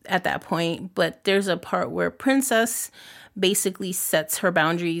really at that point, but there's a part where Princess basically sets her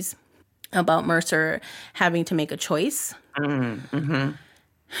boundaries about Mercer having to make a choice. Mm-hmm.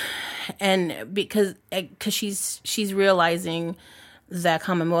 And because she's realizing that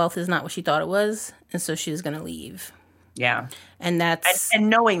Commonwealth is not what she thought it was, and so she's going to leave. Yeah. And that's... And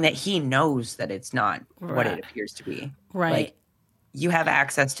knowing that he knows that it's not what Right. it appears to be. Right. Like, you have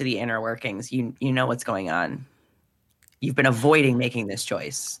access to the inner workings. You know what's going on. You've been avoiding making this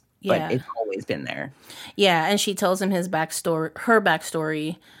choice, but Yeah. it's always been there. Yeah, and she tells him her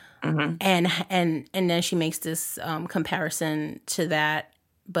backstory, Mm-hmm. and then she makes this comparison to that,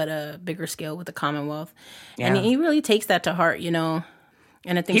 but a bigger scale with the Commonwealth. And Yeah. he really takes that to heart, you know.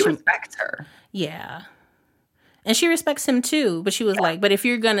 And I think He she respects her. Yeah. And she respects him too, but she was like, but if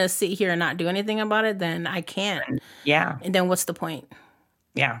you're going to sit here and not do anything about it, then I can't. Yeah. And then what's the point?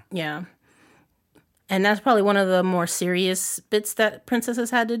 Yeah. Yeah. And that's probably one of the more serious bits that Princess has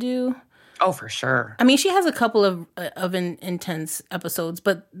had to do. Oh, for sure. I mean, she has a couple of intense episodes,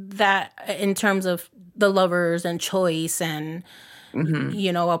 but that in terms of the lovers and choice and,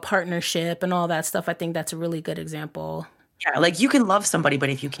 you know, a partnership and all that stuff, I think that's a really good example. Yeah, like you can love somebody, but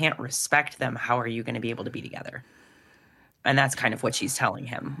if you can't respect them, how are you going to be able to be together? And that's kind of what she's telling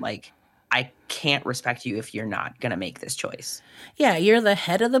him. Like, I can't respect you if you're not going to make this choice. Yeah, you're the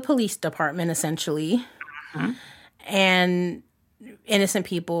head of the police department, essentially. Mm-hmm. And innocent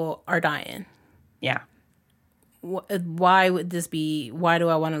people are dying. Yeah. Why would this be? Why do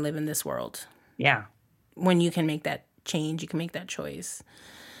I want to live in this world? Yeah. When you can make that change, you can make that choice.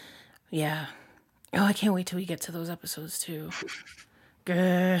 Yeah. Oh, I can't wait till we get to those episodes too.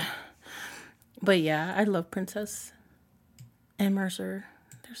 But yeah, I love Princess and Mercer.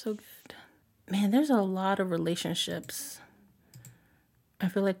 They're so good. Man, there's a lot of relationships. I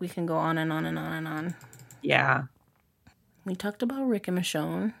feel like we can go on and on and on and on. Yeah. We talked about Rick and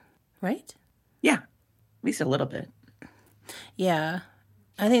Michonne, right? Yeah. At least a little bit. Yeah.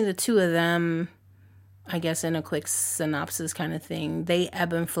 I think the two of them, I guess in a quick synopsis kind of thing, they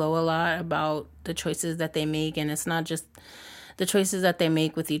ebb and flow a lot about the choices that they make. And it's not just the choices that they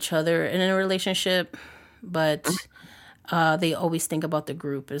make with each other in a relationship, but they always think about the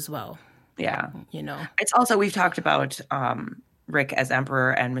group as well. Yeah. You know? It's also, we've talked about Rick as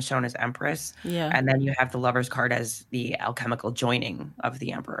emperor and Michonne as empress. Yeah. And then you have the lover's card as the alchemical joining of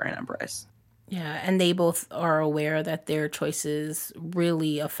the emperor and empress. Yeah. And they both are aware that their choices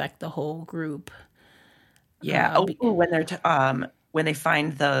really affect the whole group. Yeah. When they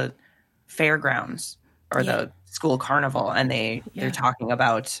find the fairgrounds or the school carnival and they're talking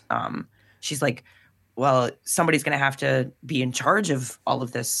about, she's like, well, somebody's going to have to be in charge of all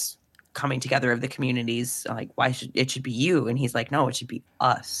of this coming together of the communities. Like, why should it be you? And he's like, no, it should be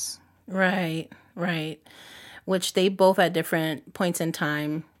us. Right. Which they both at different points in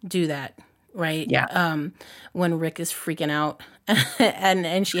time do that. Right. Yeah. When Rick is freaking out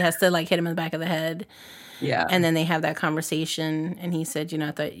and she has to like hit him in the back of the head. Yeah. And then they have that conversation and he said, you know,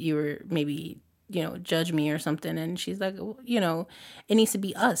 I thought you were maybe, you know, judge me or something. And she's like, well, you know, it needs to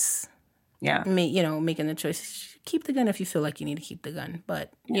be us. Yeah. Making the choice. Keep the gun if you feel like you need to keep the gun.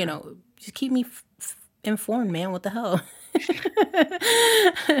 But, you know, just keep me informed, man. What the hell?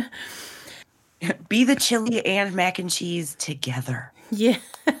 Be the chili and mac and cheese together. Yeah.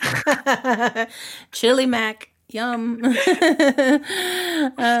 Chili mac. Yum.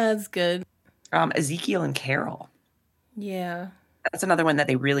 That's good. Ezekiel and Carol. Yeah. That's another one that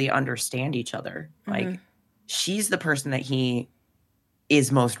they really understand each other. Like, she's the person that he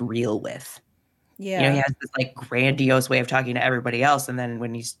is most real with. Yeah. You know, he has this like grandiose way of talking to everybody else. And then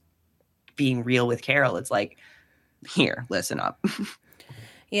when he's being real with Carol, it's like, here, listen up.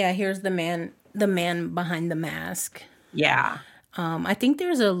 Yeah. Here's the man behind the mask. Yeah. I think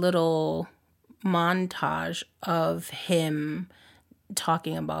there's a little montage of him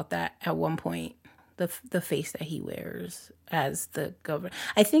talking about that at one point. The face that he wears as the governor.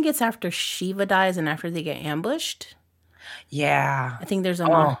 I think it's after Shiva dies and after they get ambushed. Yeah. I think there's a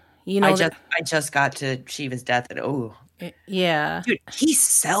I that just got to Shiva's death and Yeah. Dude, he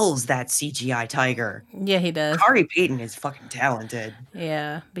sells that CGI tiger. Yeah, he does. Kari Payton is fucking talented.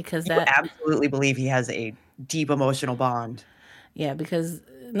 Yeah, because You absolutely believe he has a deep emotional bond. Yeah, because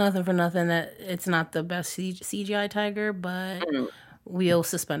nothing for nothing that it's not the best CGI tiger, but we'll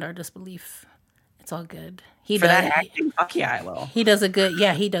suspend our disbelief. It's all good. For that acting, fuck yeah, I will. He does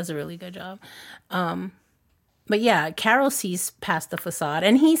he does a really good job. But yeah, Carol sees past the facade,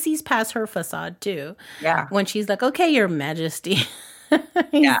 and he sees past her facade too. Yeah. When she's like, "Okay, Your Majesty."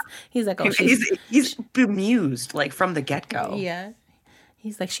 He's like, "Oh, he's bemused like from the get go." Yeah.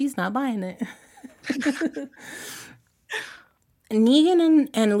 He's like, "She's not buying it." Negan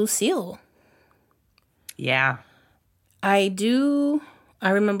and Lucille. Yeah. I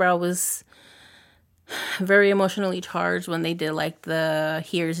remember I was very emotionally charged when they did like the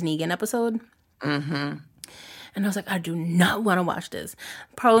Here's Negan episode. Mm-hmm. And I was like, I do not want to watch this.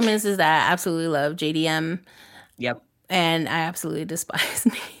 Problem is that I absolutely love JDM. Yep. And I absolutely despise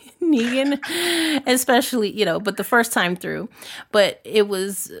Negan, especially, but the first time through. But it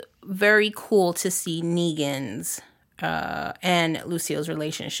was very cool to see Negan's and Lucille's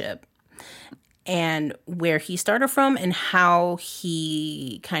relationship and where he started from and how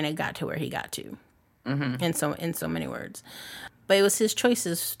he kind of got to where he got to in so many words. But it was his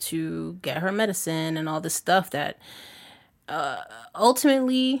choices to get her medicine and all this stuff that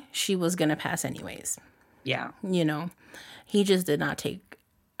ultimately she was going to pass anyways. Yeah. He just did not take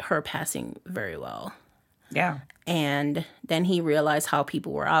her passing very well. Yeah. And then he realized how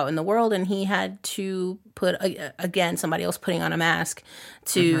people were out in the world, and he had to put, again, somebody else putting on a mask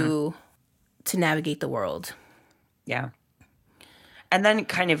to navigate the world. Yeah. And then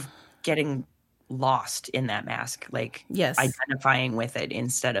kind of getting lost in that mask, like yes, identifying with it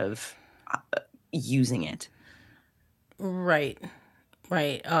instead of using it. Right.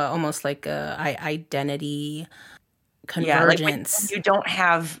 Almost like a identity convergence. Yeah, like when you don't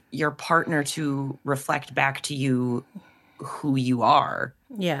have your partner to reflect back to you who you are.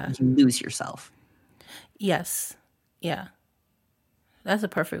 Yeah, you lose yourself. Yes. Yeah. That's a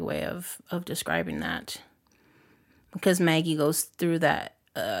perfect way of describing that. Because Maggie goes through that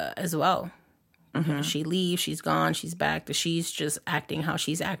as well. She leaves, she's gone, she's back. She's just acting how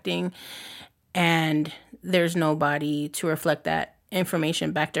she's acting. And there's nobody to reflect that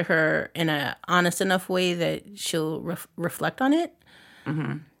information back to her in a honest enough way that she'll reflect on it.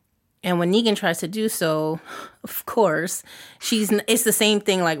 And when Negan tries to do so, of course, it's the same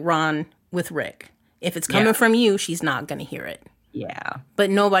thing like Ron with Rick. If it's coming from you, she's not going to hear it. Yeah. But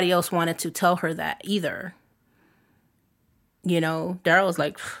nobody else wanted to tell her that either. Daryl's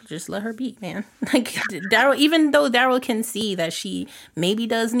like, just let her be, man. Like, Daryl, even though Daryl can see that she maybe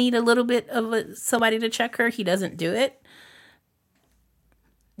does need a little bit of somebody to check her, he doesn't do it.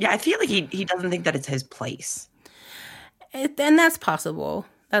 Yeah, I feel like he doesn't think that it's his place. And that's possible.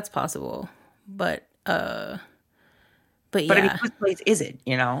 That's possible. But yeah. But I mean, whose place is it,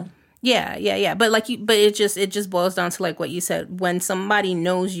 Yeah. But it just boils down to like what you said. When somebody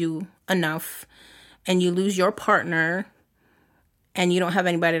knows you enough and you lose your partner and you don't have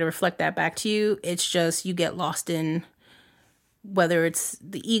anybody to reflect that back to you, it's just you get lost in whether it's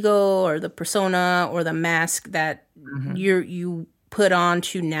the ego or the persona or the mask that you put on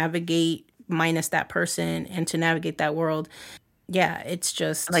to navigate minus that person and to navigate that world. Yeah, it's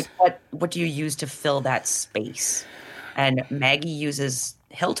just like what do you use to fill that space? And Maggie uses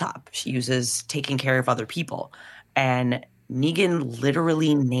Hilltop. She uses taking care of other people. And Negan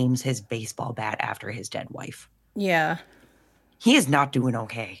literally names his baseball bat after his dead wife. Yeah. He is not doing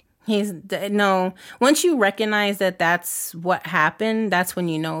okay. No. Once you recognize that that's what happened, that's when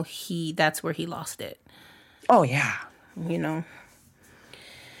you know that's where he lost it. Oh, yeah.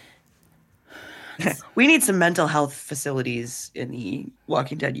 We need some mental health facilities in the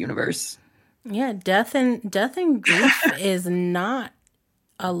Walking Dead universe. Yeah, death and grief is not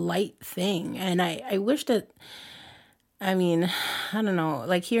a light thing. And I wish that, I don't know,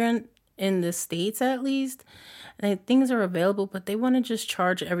 like here in the States at least, things are available, but they want to just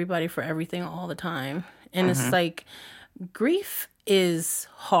charge everybody for everything all the time. And it's like, grief is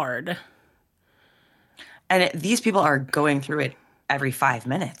hard. And these people are going through it every 5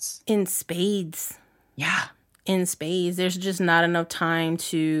 minutes. In spades. Yeah. In spades. There's just not enough time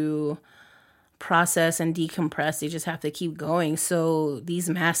to process and decompress. They just have to keep going. So these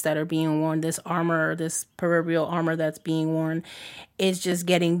masks that are being worn, this armor, this proverbial armor that's being worn, is just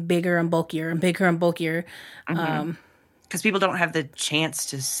getting bigger and bulkier and bigger and bulkier. Because people don't have the chance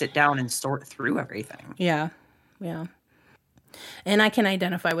to sit down and sort through everything. Yeah. And I can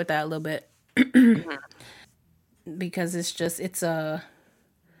identify with that a little bit. Because it's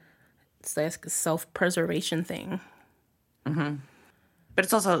like a self-preservation thing. Mm-hmm. But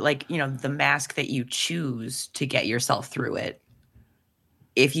it's also like, you know, the mask that you choose to get yourself through it.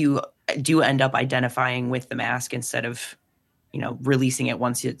 If you do end up identifying with the mask instead of, you know, releasing it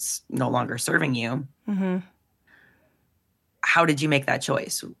once it's no longer serving you, Mm-hmm. how did you make that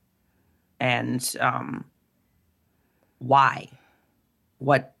choice? And why?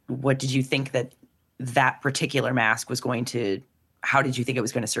 What did you think that particular mask was going to, how did you think it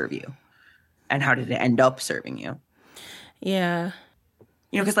was going to serve you? And how did it end up serving you? Yeah.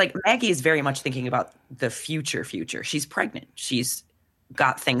 You know, because like Maggie is very much thinking about the future. She's pregnant. She's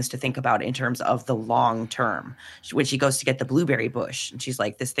got things to think about in terms of the long term. When she goes to get the blueberry bush, and she's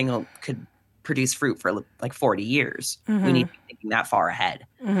like, this thing could produce fruit for like 40 years. Mm-hmm. We need to be thinking that far ahead.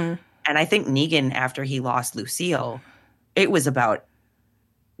 Mm-hmm. And I think Negan, after he lost Lucille, it was about,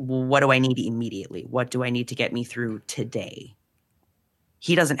 what do I need immediately? What do I need to get me through today?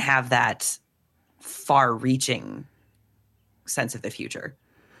 He doesn't have that far-reaching sense of the future.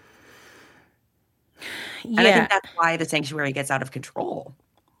 Yeah. And I think that's why the sanctuary gets out of control.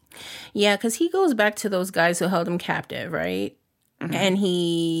 Yeah, because he goes back to those guys who held him captive, right? Mm-hmm. And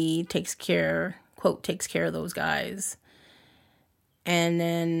he takes care of those guys. And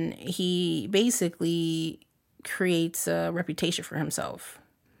then he basically creates a reputation for himself.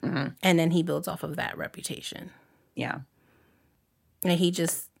 Mm-hmm. And then he builds off of that reputation. Yeah. And he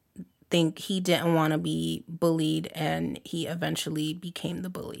just he didn't want to be bullied, and he eventually became the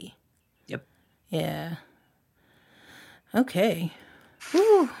bully. Yep. Yeah. Okay.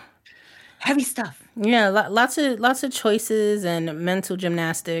 Whew. Heavy stuff. Yeah, lots of choices and mental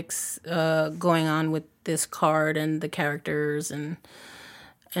gymnastics going on with this card and the characters, and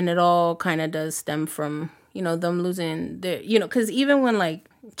it all kind of does stem from, you know, them losing their, you know, because even when like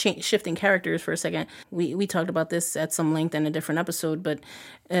shifting characters for a second, we talked about this at some length in a different episode, but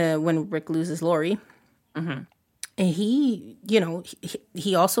when Rick loses Lori, mm-hmm. and he, you know,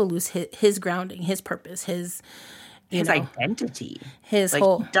 he also loses his grounding, his purpose, his identity, his like,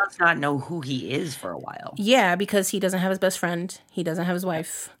 whole. He does not know who he is for a while. Yeah, because he doesn't have his best friend. He doesn't have his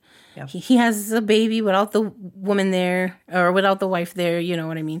wife. Yep. He has a baby without the woman there, or without the wife there. You know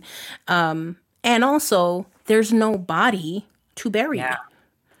what I mean? And also, there's no body to bury.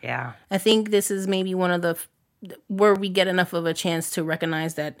 Yeah. I think this is maybe one of the where we get enough of a chance to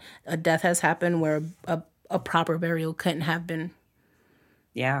recognize that a death has happened where a proper burial couldn't have been.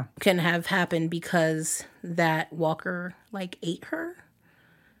 Yeah. Couldn't have happened because that walker like ate her.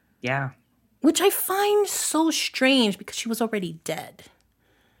 Yeah. Which I find so strange because she was already dead.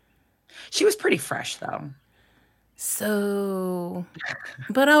 She was pretty fresh though. So,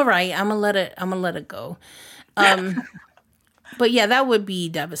 but all right, I'm gonna let it go. But yeah, that would be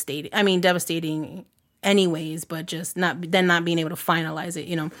devastating. I mean, devastating anyways, but just not being able to finalize it,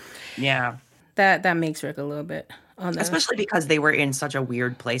 you know. Yeah. That makes Rick a little bit on that. Especially because they were in such a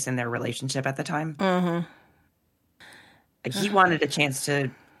weird place in their relationship at the time. Mm-hmm. Like he wanted a chance to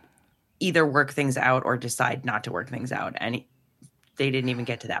either work things out or decide not to work things out, and they didn't even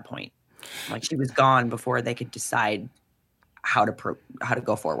get to that point. Like she was gone before they could decide how to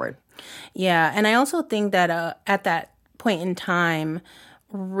go forward. Yeah, and I also think that at that point in time,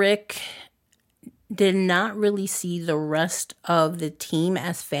 Rick did not really see the rest of the team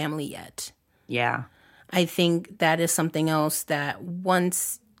as family yet. Yeah. I think that is something else that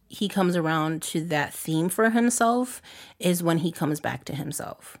once he comes around to that theme for himself is when he comes back to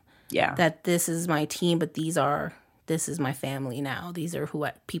himself. Yeah. That this is my team, but this is my family now. These are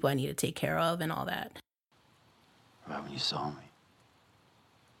people I need to take care of and all that. Right when you saw me.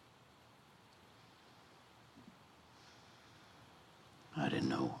 I didn't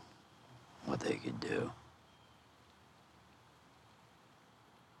know what they could do.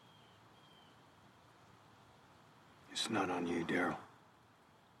 It's not on you, Daryl.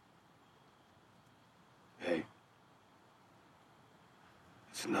 Hey.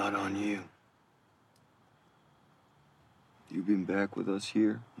 It's not on you. You've been back with us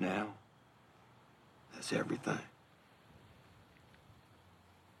here now. That's everything.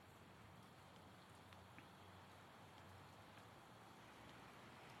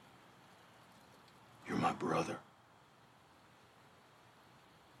 You're my brother.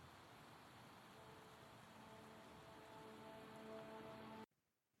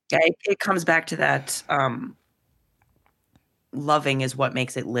 Yeah, it comes back to that loving is what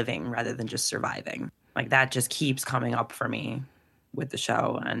makes it living rather than just surviving. Like that just keeps coming up for me with the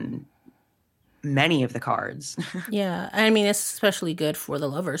show and many of the cards. Yeah, I mean, it's especially good for the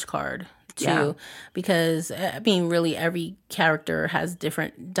Lovers card too, because I mean, really every character has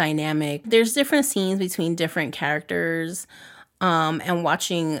different dynamic. There's different scenes between different characters, and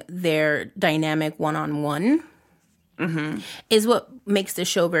watching their dynamic one-on-one is what makes the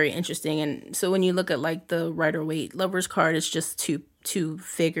show very interesting. And so when you look at like the Rider-Waite Lover's card, it's just two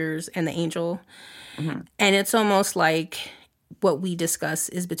figures and the angel. And it's almost like what we discuss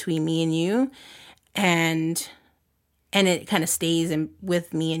is between me and you, and it kind of stays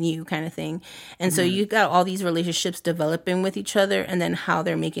with me and you kind of thing. And so you got all these relationships developing with each other, and then how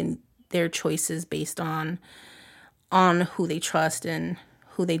they're making their choices based on who they trust and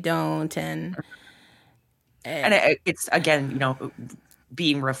who they don't. And it's, again,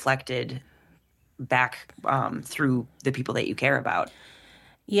 being reflected back through the people that you care about.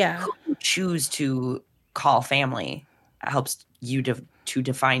 Yeah. Who you choose to call family helps you to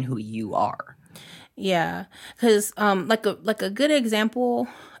define who you are. Yeah, because like a good example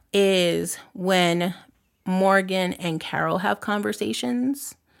is when Morgan and Carol have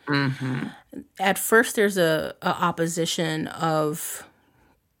conversations. At first, there's a opposition of,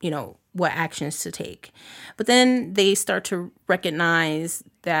 what actions to take, but then they start to recognize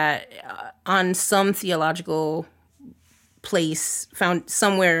that on some theological place found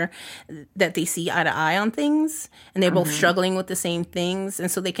somewhere that they see eye to eye on things, and they're both struggling with the same things, and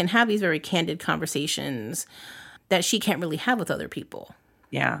so they can have these very candid conversations that she can't really have with other people.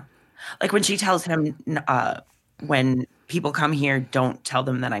 Yeah, like when she tells him, when people come here, don't tell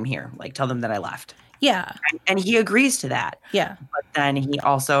them that I'm here, like tell them that I left. Yeah. And he agrees to that. Yeah. But then he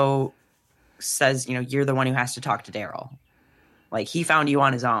also says, you're the one who has to talk to Daryl. Like, he found you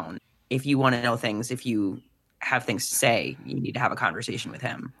on his own. If you want to know things, if you have things to say, you need to have a conversation with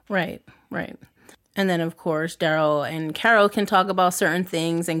him. Right. And then, of course, Daryl and Carol can talk about certain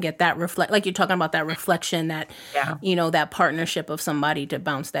things and get that like you're talking about that reflection, that, that partnership of somebody to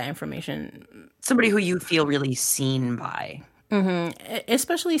bounce that information. Somebody who you feel really seen by.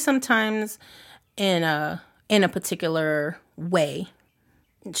 Especially sometimes in a particular way.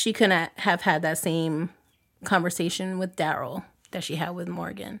 She couldn't have had that same conversation with Daryl that she had with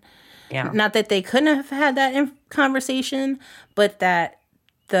Morgan. Yeah. Not that they couldn't have had that conversation, but that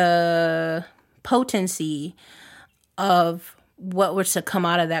the potency of what was to come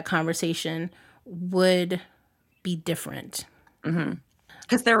out of that conversation would be different.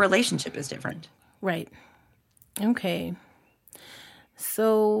 Because their relationship is different. Right. Okay.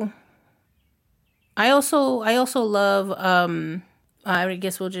 So I also love, I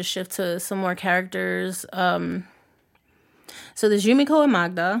guess we'll just shift to some more characters. So there's Yumiko and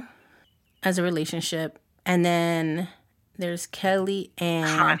Magda as a relationship, and then there's Kelly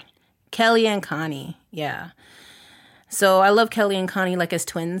and Connie. Yeah. So I love Kelly and Connie like as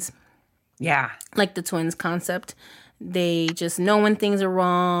twins. Yeah. Like the twins concept. They just know when things are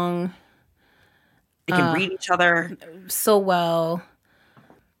wrong. They can read each other so well.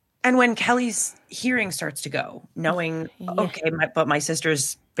 And when Kelly's hearing starts to go, knowing, okay, but my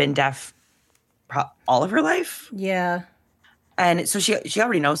sister's been deaf all of her life. Yeah. And so she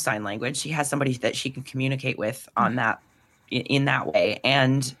already knows sign language. She has somebody that she can communicate with on that, in that way.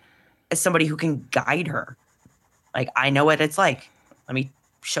 And as somebody who can guide her, like, I know what it's like. Let me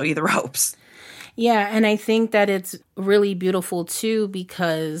show you the ropes. Yeah, and I think that it's really beautiful too,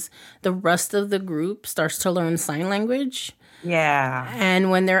 because the rest of the group starts to learn sign language. Yeah.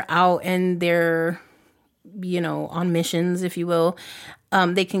 And when they're out and they're, on missions, if you will,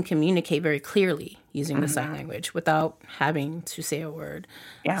 they can communicate very clearly using the sign language without having to say a word.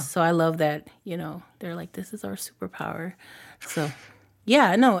 Yeah. So I love that, they're like, this is our superpower. So,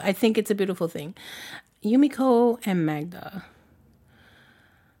 yeah, no, I think it's a beautiful thing. Yumiko and Magda.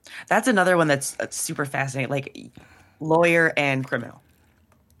 That's another one that's super fascinating, like lawyer and criminal.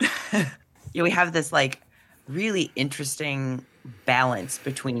 We have this like really interesting balance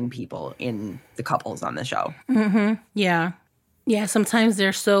between people in the couples on the show. Yeah. Yeah, sometimes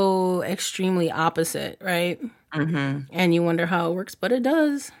they're so extremely opposite, right? And you wonder how it works, but it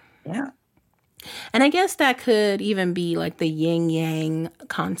does. Yeah. And I guess that could even be like the yin-yang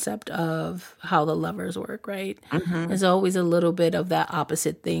concept of how the lovers work, right? There's always a little bit of that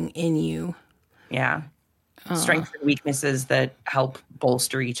opposite thing in you. Yeah. Strengths and weaknesses that help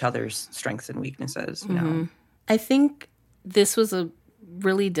bolster each other's strengths and weaknesses. I think this was a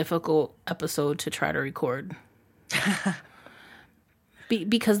really difficult episode to try to record.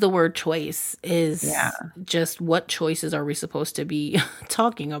 Because the word choice is just what choices are we supposed to be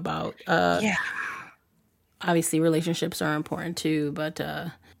talking about? Obviously, relationships are important too, but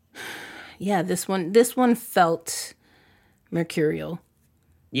this one felt mercurial.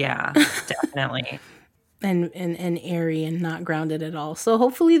 Yeah, definitely. and airy and not grounded at all. So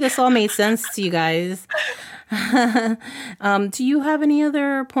hopefully this all made sense to you guys. Do you have any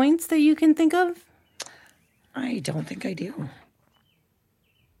other points that you can think of? I don't think I do.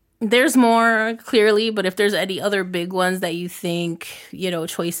 There's more, clearly, but if there's any other big ones that you think,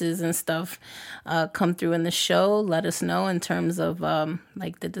 choices and stuff come through in the show, let us know in terms of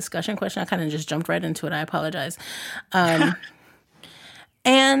like the discussion question. I kind of just jumped right into it. I apologize.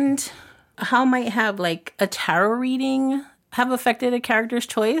 And how might have like a tarot reading have affected a character's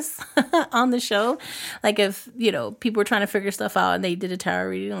choice on the show? Like if, people were trying to figure stuff out and they did a tarot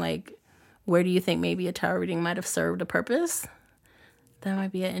reading, like where do you think maybe a tarot reading might have served a purpose? That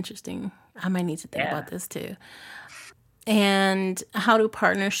might be interesting. I might need to think about this too. And how do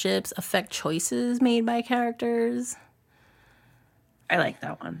partnerships affect choices made by characters? I like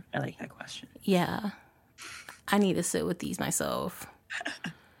that one. I like that question. Yeah. I need to sit with these myself.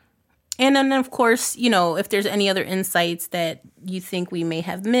 And then, of course, if there's any other insights that you think we may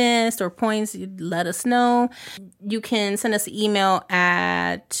have missed or points, let us know. You can send us an email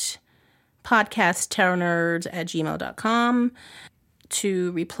at podcasttarotnerds@gmail.com.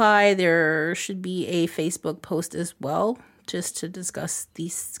 To reply, there should be a Facebook post as well, just to discuss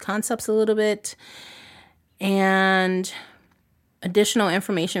these concepts a little bit. And additional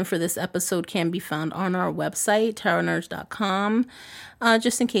information for this episode can be found on our website, tarotnerds.com,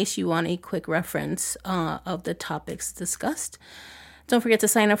 just in case you want a quick reference of the topics discussed. Don't forget to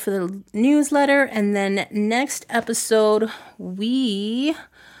sign up for the newsletter. And then next episode, we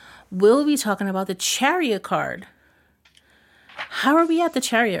will be talking about the Chariot card. How are we at the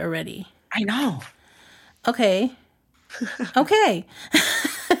Chariot already? I know. Okay. Okay.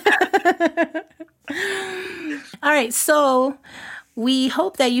 All right. So we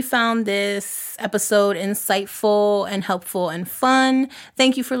hope that you found this episode insightful and helpful and fun.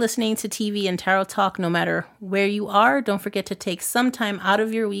 Thank you for listening to TV and Tarot Talk. No matter where you are, don't forget to take some time out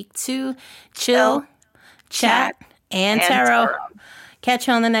of your week to chill, chat, and tarot. Catch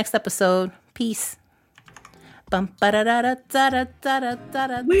you on the next episode. Peace. Bum, ba, da, da, da, da, da, da,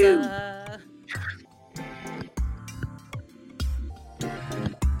 da, da.